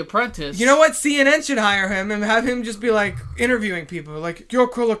on The Apprentice. You know what? CNN should hire him and have him just be interviewing people, you're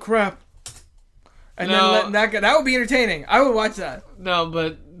full of crap. And then that would be entertaining. I would watch that. No,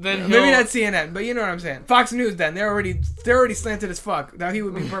 but then maybe not CNN, but you know what I'm saying. Fox News. Then they're already slanted as fuck. Now he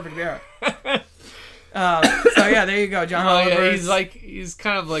would be perfect there. So yeah, there you go, John Oliver. Yeah, he's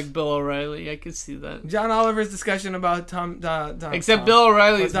kind of like Bill O'Reilly. I could see that. John Oliver's discussion about except Bill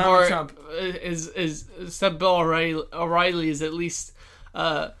O'Reilly's more Trump. Except Bill O'Reilly is at least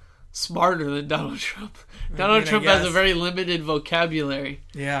smarter than Donald Trump. Donald Trump has a very limited vocabulary.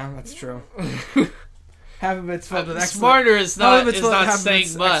 Yeah, that's true. Half of it's filled with smarter is not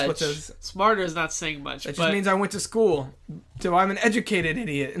saying much. Expletives. Smarter is not saying much. That just means I went to school, so I'm an educated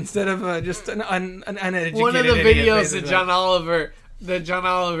idiot instead of just an uneducated idiot. One of the videos that John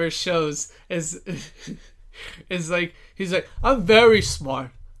Oliver shows is he's like, I'm very smart.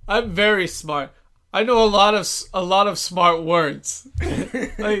 I know a lot of smart words. But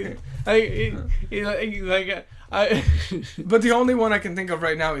the only one I can think of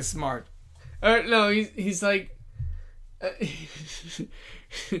right now is smart. No, he's like.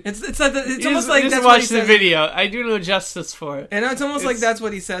 It's almost like just that's watch what he the says. Video. I do no justice for it, and it's almost like that's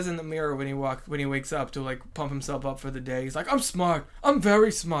what he says in the mirror when he wakes up to pump himself up for the day. He's like, I'm smart. I'm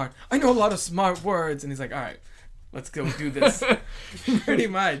very smart. I know a lot of smart words, and he's like, all right, let's go do this. Pretty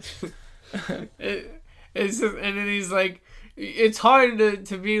much. It's just, and then he's like, it's hard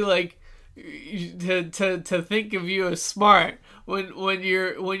to be like to think of you as smart when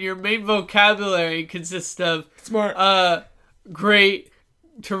your main vocabulary consists of smart, great,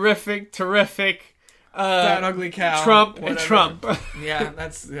 terrific, fat, ugly cow, Trump, whatever. And Trump. Yeah,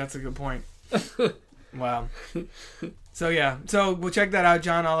 that's a good point. Wow. So we'll check that out,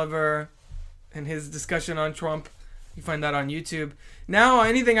 John Oliver and his discussion on Trump. You find that on YouTube. Now,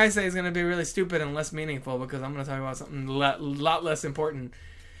 anything I say is going to be really stupid and less meaningful because I'm going to talk about something a lot less important.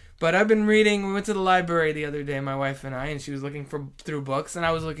 But I've been reading. We went to the library the other day, my wife and I, and she was looking through books, and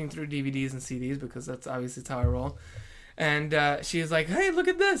I was looking through DVDs and CDs because that's obviously how I roll. And she was like, "Hey, look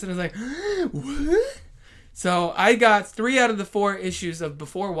at this!" And I was like, "What?" So I got 3 out of the 4 issues of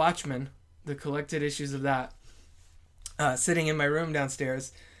Before Watchmen, the collected issues of that, sitting in my room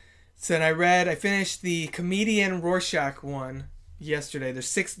downstairs. So I finished the comedian Rorschach one yesterday. There's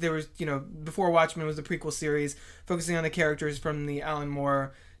 6. There was, Before Watchmen was the prequel series focusing on the characters from the Alan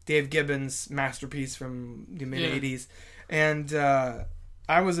Moore, Dave Gibbons masterpiece from the mid-'80s. And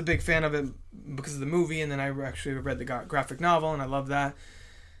I was a big fan of it because of the movie, and then I actually read the graphic novel, and I love that.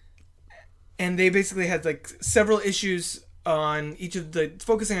 And they basically had several issues on each of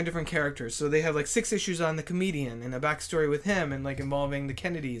focusing on different characters. So they have 6 issues on the comedian and a backstory with him and involving the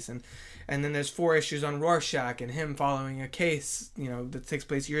Kennedys, and then there's 4 issues on Rorschach and him following a case, that takes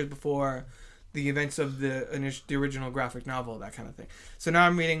place years before the events of the original graphic novel, that kind of thing. So now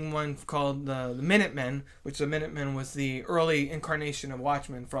I'm reading one called the Minutemen, which the Minutemen was the early incarnation of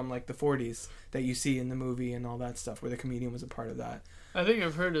Watchmen from like the 40s that you see in the movie and all that stuff, where the comedian was a part of that. I think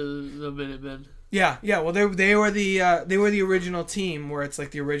I've heard of the Minutemen. Yeah. Well, they were the original team, where it's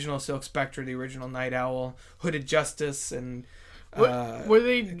like the original Silk Spectre, the original Night Owl, Hooded Justice, and were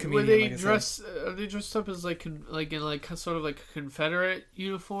they dressed? Are they dressed up as like in sort of like a Confederate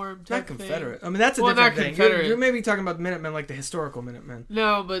uniform type not Confederate. thing? I mean, that's a different thing. Confederate. You're maybe talking about the Minutemen, like the historical Minutemen.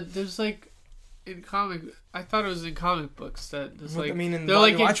 No, but there's like in comic. I thought it was in comic books that it's like they're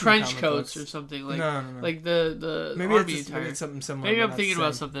like in trench coats or something. Like no. Like the maybe army it's attire. maybe it's something similar. Maybe I'm thinking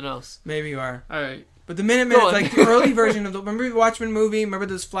about something else. Maybe you are. All right. But the Minutemen is like the early version of the. Remember the Watchmen movie? Remember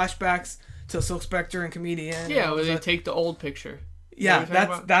those flashbacks to Silk Spectre and comedian? Yeah, where they take the old picture. Yeah,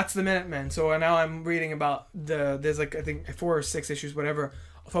 that's the Minutemen. So now I'm reading about there's like I think 4 or 6 issues, whatever,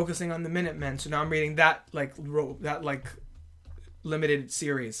 focusing on the Minutemen. So now I'm reading that limited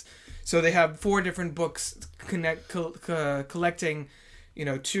series. So they have 4 different books collecting,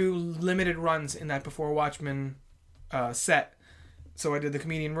 2 limited runs in that Before Watchmen set. So I did the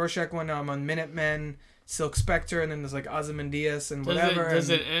comedian Rorschach one. Now I'm on Minutemen, Silk Spectre, and then there's like Ozymandias and whatever. Does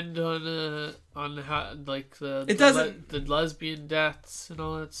it end on how, like it doesn't the lesbian deaths and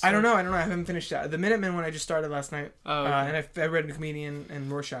all that stuff? I don't know. I haven't finished that. The Minutemen one I just started last night. Oh, okay. And I read the comedian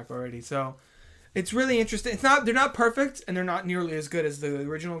and Rorschach already. So it's really interesting. They're not perfect, and they're not nearly as good as the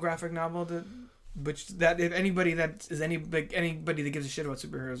original graphic novel. If anybody that gives a shit about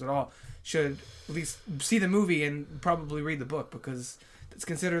superheroes at all should at least see the movie and probably read the book, because it's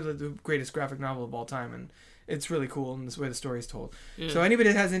considered the greatest graphic novel of all time, and it's really cool in this way the story is told. Yeah. So anybody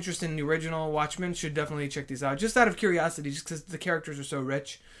that has interest in the original Watchmen should definitely check these out, just out of curiosity, just because the characters are so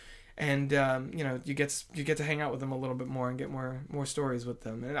rich, and you get to hang out with them a little bit more and get more stories with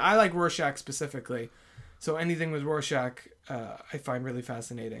them. And I like Rorschach specifically, so anything with Rorschach I find really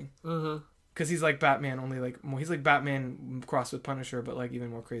fascinating. Because he's like Batman, he's like Batman crossed with Punisher, but like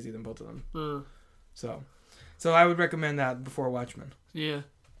even more crazy than both of them. So I would recommend that Before Watchmen. Yeah.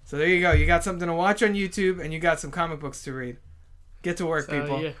 So there you go. You got something to watch on YouTube, and you got some comic books to read. Get to work,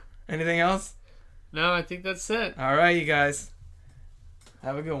 people. Yeah. Anything else? No, I think that's it. All right, you guys.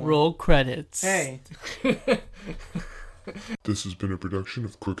 Have a good one. Roll credits. Hey. This has been a production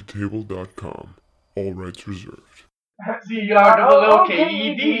of CrookedTable.com. All rights reserved.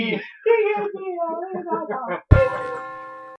 CR-O-K-E-D.